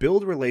this where you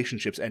build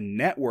relationships and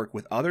network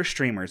with other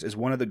streamers is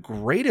one of the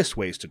greatest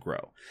ways to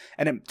grow.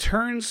 And it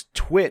turns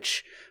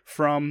Twitch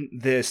from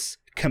this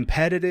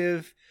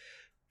competitive,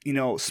 you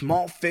know,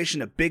 small fish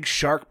in a big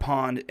shark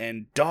pond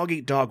and dog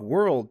eat dog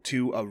world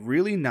to a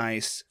really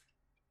nice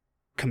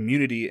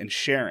community and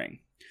sharing.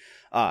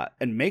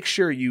 And make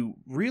sure you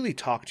really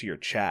talk to your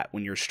chat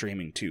when you're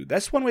streaming too.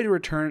 That's one way to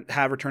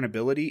have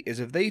returnability,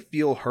 is if they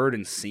feel heard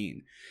and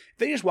seen. If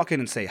they just walk in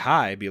and say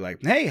hi, be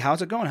like, hey,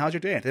 how's it going? How's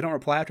your day? If they don't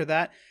reply after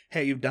that,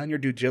 hey, you've done your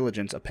due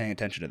diligence of paying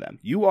attention to them.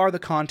 You are the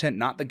content,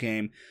 not the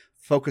game.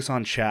 Focus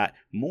on chat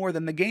more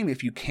than the game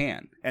if you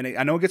can. And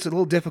I know it gets a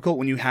little difficult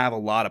when you have a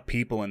lot of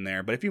people in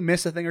there, but if you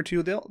miss a thing or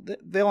two,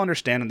 they'll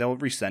understand and they'll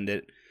resend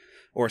it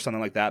or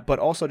something like that. But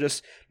also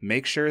just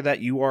make sure that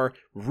you are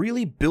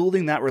really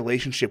building that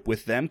relationship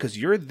with them, because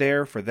you're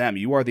there for them.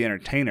 You are the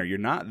entertainer. You're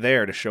not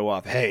there to show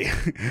off, hey,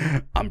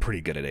 I'm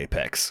pretty good at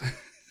Apex.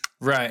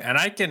 Right, and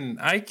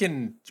I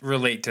can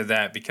relate to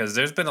that, because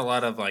there's been a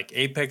lot of like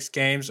Apex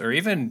games or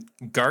even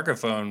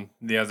Gargaphone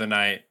the other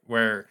night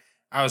where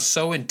I was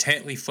so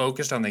intently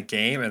focused on the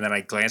game, and then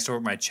I glanced over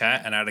my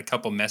chat and I had a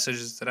couple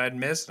messages that I'd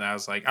missed, and I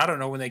was like, I don't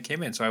know when they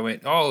came in. So I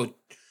went, oh,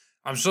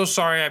 I'm so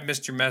sorry I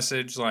missed your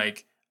message.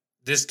 Like,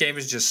 this game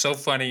is just so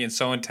funny and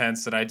so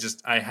intense that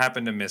I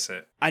happened to miss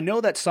it. I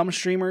know that some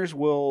streamers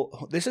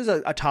will, this is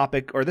a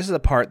topic, or this is a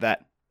part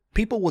that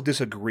people will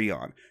disagree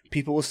on.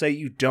 People will say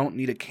you don't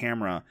need a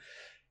camera.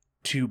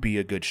 to be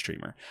a good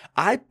streamer.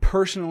 I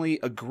personally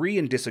agree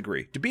and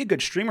disagree. To be a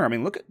good streamer, I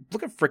mean, look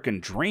at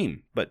frickin'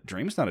 Dream, but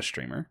Dream's not a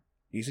streamer.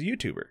 He's a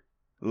YouTuber.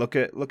 Look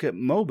at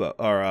Mobo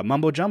or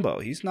Mumbo Jumbo.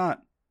 He's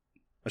not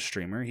a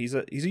streamer. He's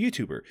a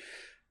YouTuber.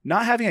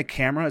 Not having a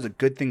camera is a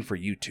good thing for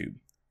YouTube.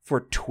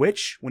 For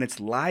Twitch, when it's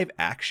live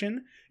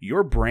action,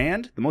 your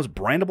brand, the most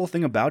brandable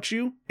thing about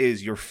you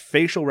is your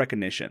facial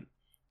recognition.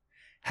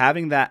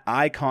 Having that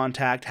eye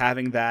contact,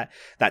 having that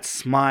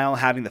smile,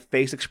 having the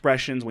face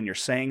expressions when you're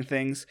saying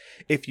things.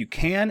 If you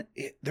can,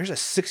 there's a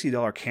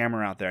 $60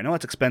 camera out there. I know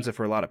it's expensive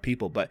for a lot of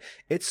people, but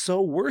it's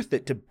so worth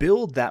it to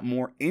build that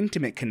more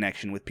intimate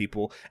connection with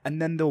people,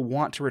 and then they'll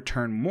want to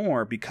return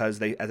more because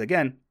they, as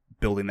again,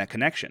 building that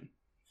connection.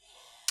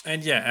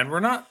 And yeah, and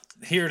we're not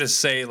here to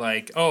say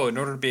like, oh, in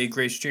order to be a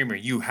great streamer,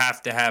 you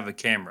have to have a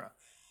camera.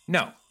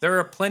 No, there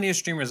are plenty of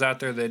streamers out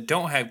there that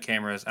don't have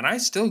cameras, and I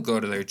still go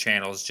to their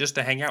channels just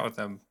to hang out with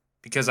them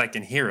because I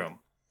can hear them.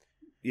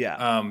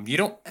 Yeah. You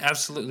don't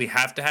absolutely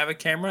have to have a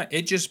camera.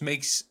 It just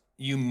makes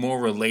you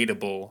more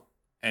relatable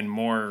and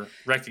more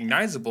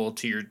recognizable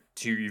to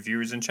your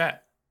viewers in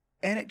chat.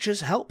 And it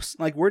just helps.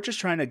 Like, we're just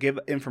trying to give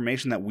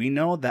information that we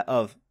know that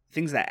of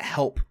things that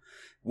help.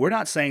 We're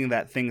not saying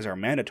that things are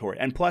mandatory.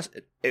 And plus,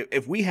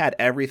 if we had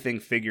everything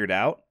figured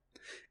out,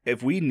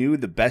 if we knew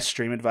the best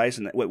stream advice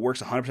and what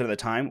works 100% of the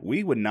time,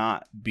 we would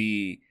not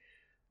be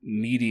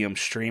medium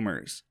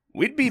streamers.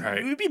 We'd be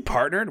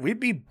partnered. We'd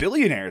be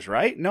billionaires,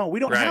 right? No, we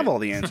don't have all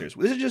the answers.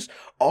 This is just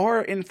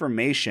our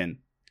information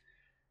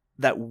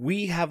that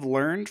we have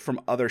learned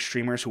from other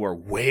streamers who are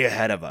way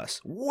ahead of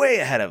us,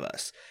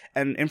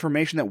 and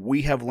information that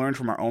we have learned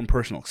from our own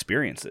personal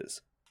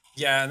experiences.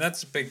 Yeah, and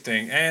that's a big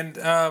thing. And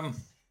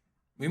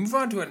we move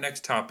on to our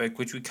next topic,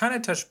 which we kind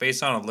of touched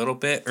base on a little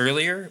bit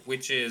earlier,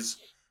 which is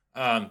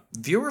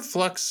viewer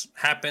flux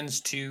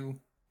happens to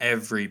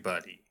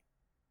everybody.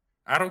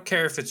 I don't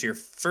care if it's your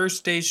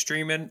first day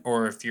streaming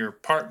or if you're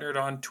partnered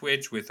on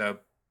Twitch with 1.5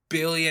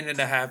 billion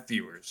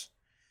viewers.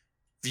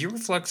 Viewer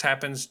flux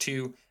happens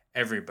to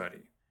everybody.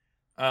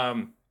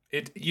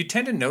 You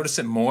tend to notice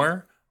it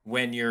more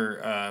when you're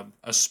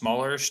a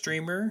smaller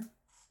streamer,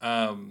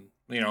 5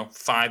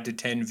 to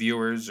 10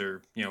 viewers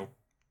or,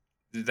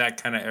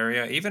 that kind of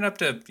area, even up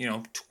to,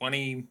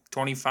 20,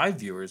 25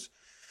 viewers.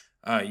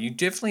 You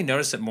definitely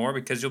notice it more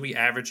because you'll be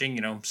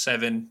averaging,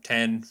 7,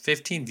 10,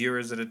 15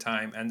 viewers at a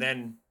time. And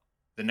then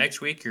the next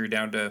week you're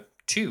down to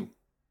 2,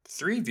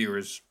 3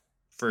 viewers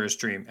for a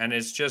stream. And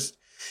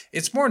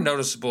it's more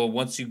noticeable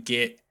once you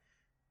get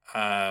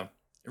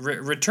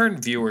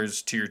return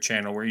viewers to your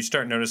channel where you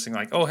start noticing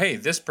like, oh, hey,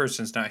 this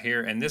person's not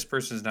here and this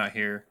person's not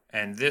here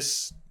and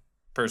this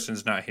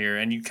person's not here.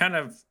 And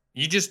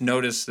you just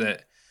notice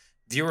that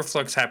viewer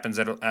flux happens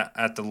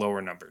at the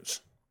lower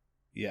numbers.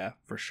 Yeah,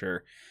 for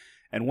sure.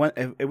 And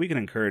if we can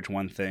encourage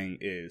one thing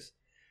is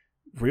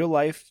real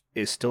life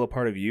is still a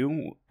part of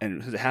you,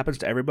 and it happens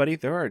to everybody.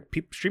 There are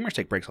streamers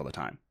take breaks all the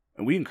time,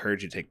 and we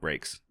encourage you to take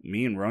breaks.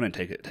 Me and Ronan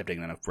have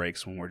taken enough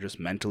breaks when we're just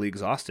mentally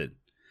exhausted.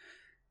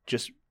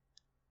 Just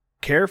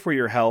care for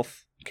your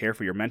health, care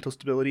for your mental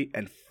stability,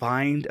 and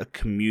find a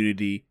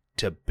community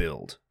to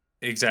build.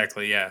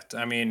 Exactly, yeah.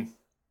 I mean,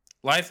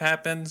 life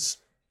happens.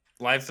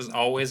 Life is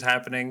always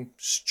happening.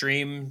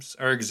 Streams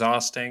are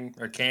exhausting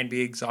or can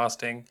be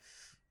exhausting.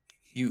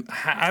 You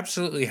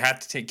absolutely have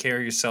to take care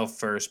of yourself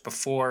first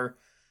before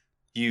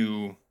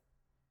you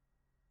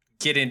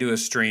get into a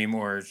stream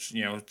or,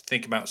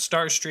 think about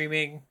start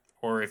streaming.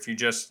 Or if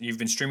you've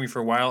been streaming for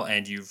a while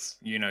and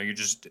you're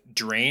just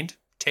drained,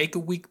 take a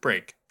week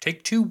break.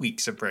 Take 2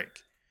 weeks of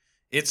break.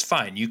 It's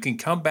fine. You can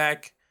come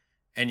back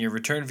and your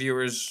return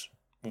viewers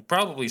will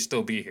probably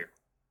still be here.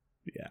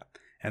 Yeah.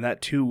 And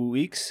that 2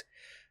 weeks,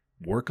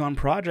 work on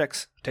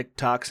projects,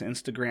 TikToks,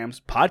 Instagrams,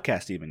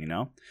 podcasts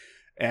even,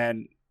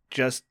 and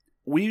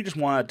we just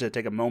wanted to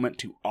take a moment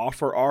to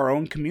offer our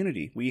own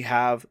community. We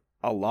have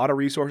a lot of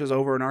resources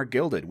over in our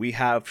Guilded. We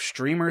have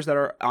streamers that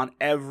are on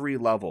every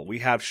level. We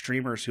have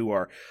streamers who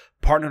are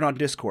partnered on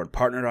Discord,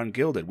 partnered on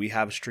Guilded. We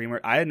have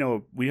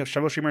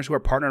several streamers who are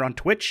partnered on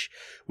Twitch.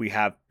 We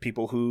have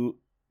people who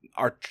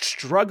are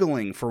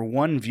struggling for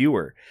one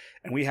viewer.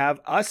 And we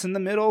have us in the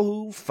middle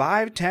who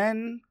 5,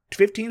 10,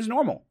 15 is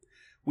normal.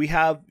 We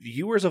have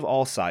viewers of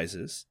all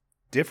sizes,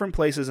 different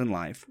places in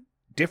life,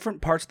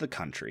 different parts of the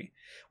country.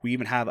 We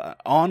even have an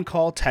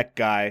on-call tech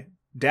guy,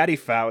 Daddy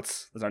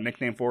Fouts is our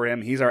nickname for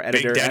him. He's our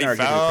editor and our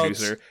executive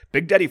producer.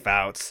 Big Daddy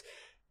Fouts,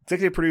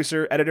 executive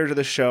producer, editor to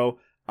the show.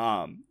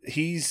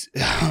 He's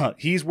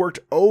worked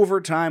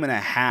overtime and a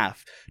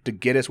half to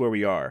get us where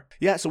we are.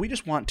 Yeah, so we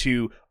just want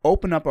to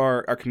open up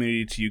our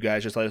community to you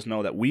guys. Just let us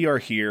know that we are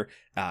here,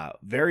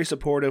 very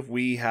supportive.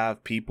 We've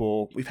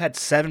had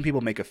 7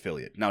 people make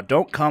affiliate. Now,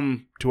 don't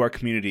come to our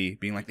community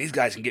being like, these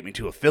guys can get me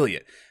to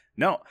affiliate.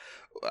 No,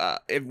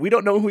 if we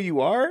don't know who you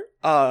are,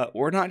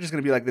 we're not just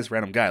going to be like this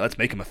random guy. Let's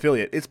make him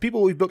affiliate. It's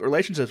people we've built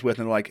relationships with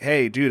and they're like,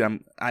 hey,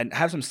 dude, I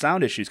have some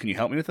sound issues. Can you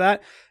help me with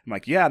that? I'm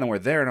like, yeah. And then we're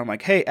there and I'm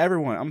like, hey,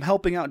 everyone, I'm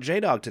helping out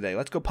J-Dog today.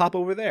 Let's go pop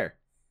over there.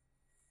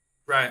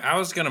 Right. I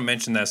was going to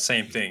mention that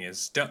same thing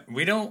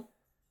we don't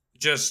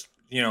just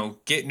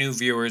get new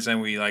viewers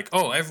and we like,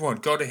 oh, everyone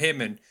go to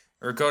him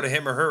or go to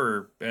him or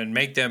her and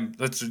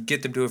let's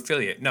get them to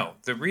affiliate. No,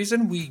 the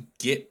reason we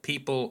get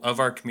people of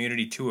our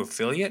community to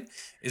affiliate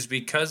is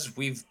because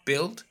we've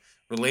built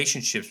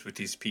relationships with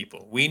these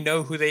people. We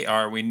know who they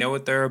are. We know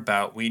what they're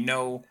about. We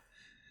know,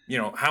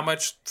 how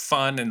much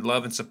fun and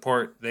love and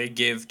support they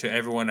give to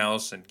everyone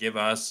else and give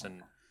us.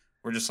 And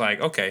we're just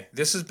like, okay,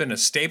 this has been a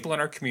staple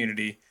in our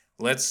community.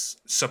 Let's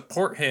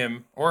support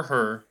him or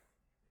her,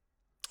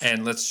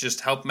 and let's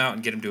just help them out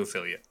and get them to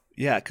affiliate.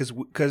 Yeah,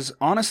 because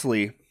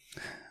honestly,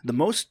 the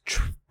most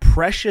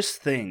precious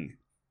thing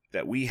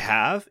that we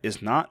have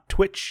is not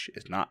Twitch,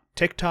 it's not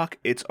TikTok,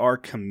 it's our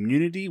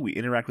community we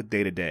interact with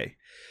day to day.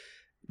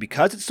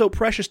 Because it's so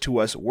precious to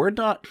us, we're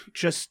not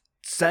just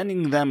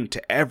sending them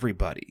to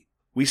everybody.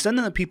 We send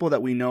them to people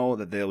that we know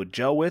that they would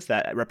gel with,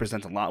 that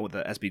represents a lot what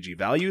the SBG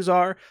values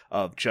are,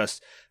 of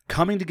just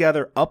coming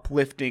together,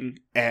 uplifting,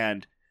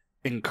 and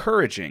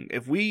encouraging.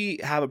 If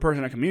we have a person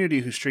in our community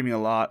who's streaming a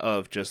lot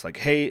of just like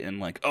hate and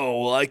like,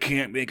 oh, well, I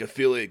can't make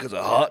affiliate because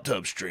of hot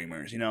tub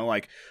streamers,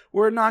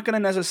 we're not going to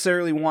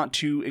necessarily want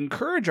to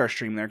encourage our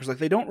stream there because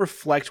they don't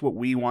reflect what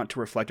we want to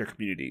reflect our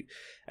community.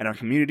 And our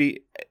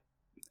community,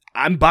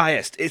 I'm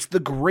biased. It's the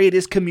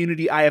greatest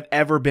community I have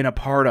ever been a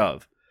part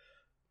of.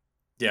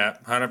 Yeah,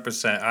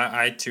 100%.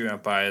 I too am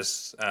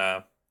biased.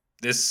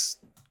 This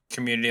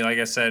community, like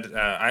I said,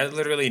 I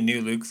literally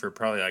knew Luke for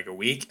probably like a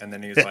week, and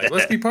then he was like,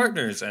 let's be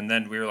partners. And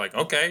then we were like,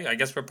 okay, I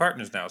guess we're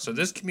partners now. So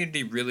this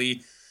community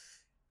really,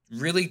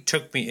 really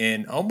took me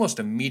in almost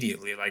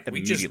immediately. Like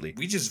we just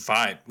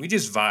vibed. We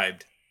just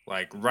vibed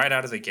like right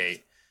out of the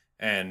gate.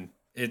 And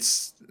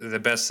it's the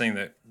best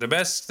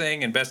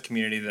thing and best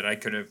community that I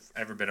could have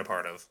ever been a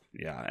part of.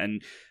 Yeah,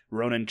 and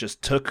Ronan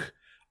just took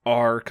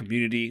our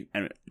community,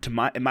 and in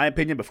my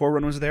opinion, before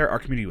Ronan was there, our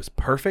community was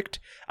perfect.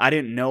 I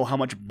didn't know how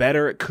much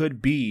better it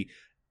could be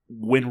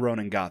when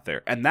Ronan got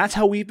there. And that's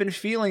how we've been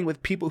feeling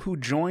with people who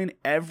join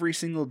every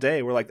single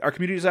day. We're like, our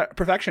community is at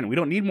perfection. We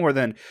don't need more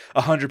than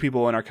 100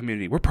 people in our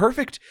community. We're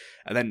perfect.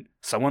 And then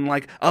someone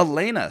like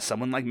Elena,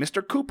 someone like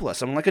Mr. Kupla,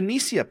 someone like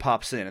Anicia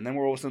pops in, and then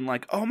we're all of a sudden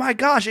like, oh my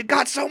gosh, it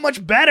got so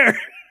much better.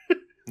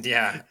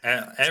 Yeah,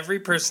 every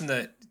person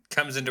that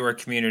comes into our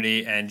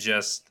community and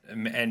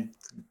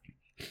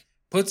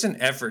puts an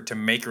effort to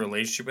make a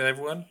relationship with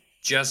everyone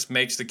just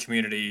makes the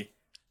community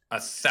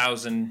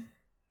 1,000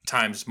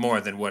 times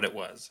more than what it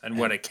was and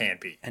what it can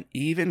be. And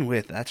even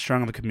with that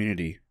strong of a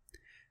community,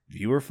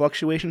 viewer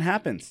fluctuation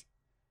happens.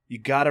 You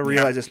got to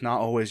realize It's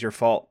not always your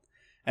fault.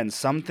 And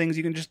some things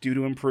you can just do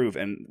to improve.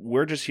 And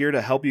we're just here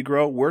to help you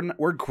grow.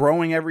 We're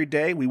growing every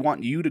day. We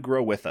want you to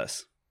grow with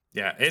us.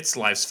 Yeah, it's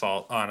life's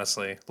fault,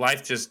 honestly.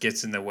 Life just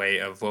gets in the way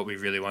of what we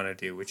really want to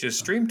do, which is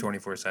stream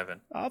 24/7.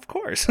 Of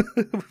course.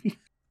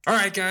 All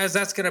right, guys,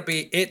 that's going to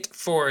be it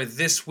for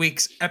this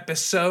week's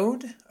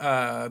episode.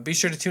 Be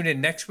sure to tune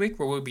in next week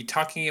where we'll be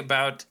talking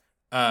about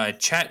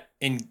chat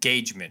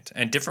engagement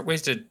and different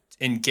ways to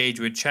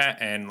engage with chat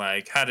and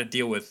like how to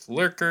deal with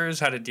lurkers,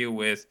 how to deal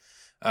with,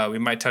 we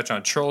might touch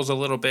on trolls a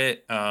little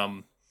bit,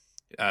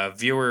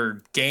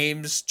 viewer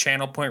games,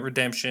 channel point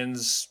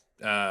redemptions,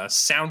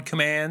 sound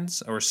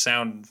commands or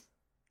sound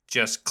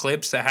just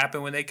clips that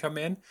happen when they come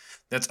in.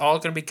 That's all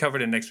going to be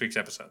covered in next week's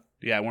episode.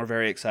 Yeah, we're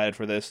very excited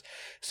for this.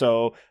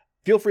 So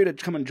feel free to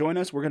come and join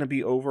us. We're going to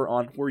be over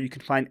on where you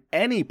can find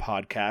any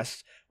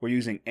podcasts. We're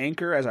using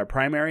Anchor as our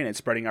primary, and it's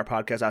spreading our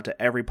podcast out to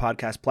every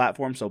podcast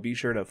platform. So be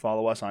sure to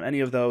follow us on any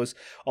of those.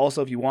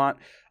 Also, if you want,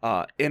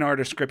 in our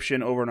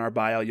description over in our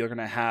bio, you're going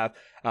to have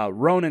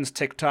Ronan's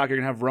TikTok. You're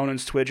going to have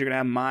Ronan's Twitch. You're going to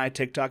have my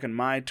TikTok and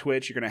my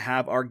Twitch. You're going to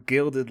have our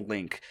Gilded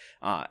link.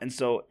 And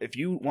so if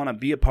you want to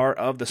be a part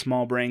of the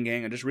Small Brain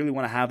Gang and just really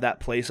want to have that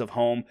place of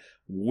home,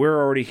 we're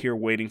already here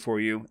waiting for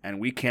you,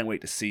 and we can't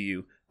wait to see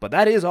you. But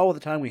that is all the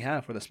time we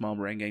have for the Small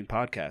Brain Gang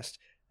podcast.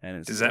 And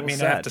it's Does that mean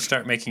sad. I have to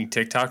start making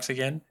TikToks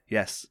again?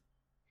 Yes.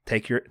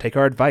 Take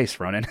our advice,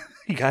 Ronan.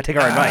 You gotta take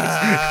our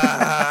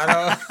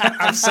advice.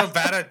 I'm so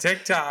bad at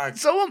TikTok.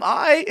 So am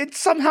I. It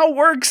somehow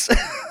works.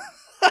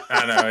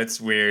 I know, it's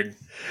weird.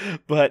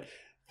 But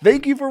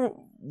thank you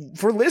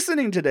for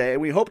listening today.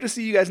 We hope to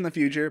see you guys in the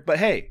future. But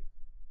hey,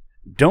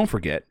 don't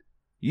forget,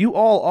 you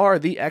all are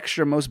the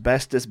extra most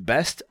bestest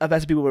best of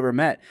best people we've ever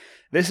met.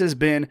 This has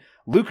been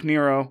Luke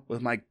Nero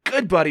with my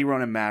good buddy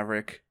Ronan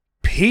Maverick.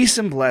 Peace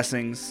and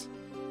blessings.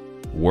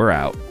 We're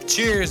out.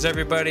 Cheers,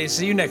 everybody.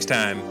 See you next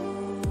time.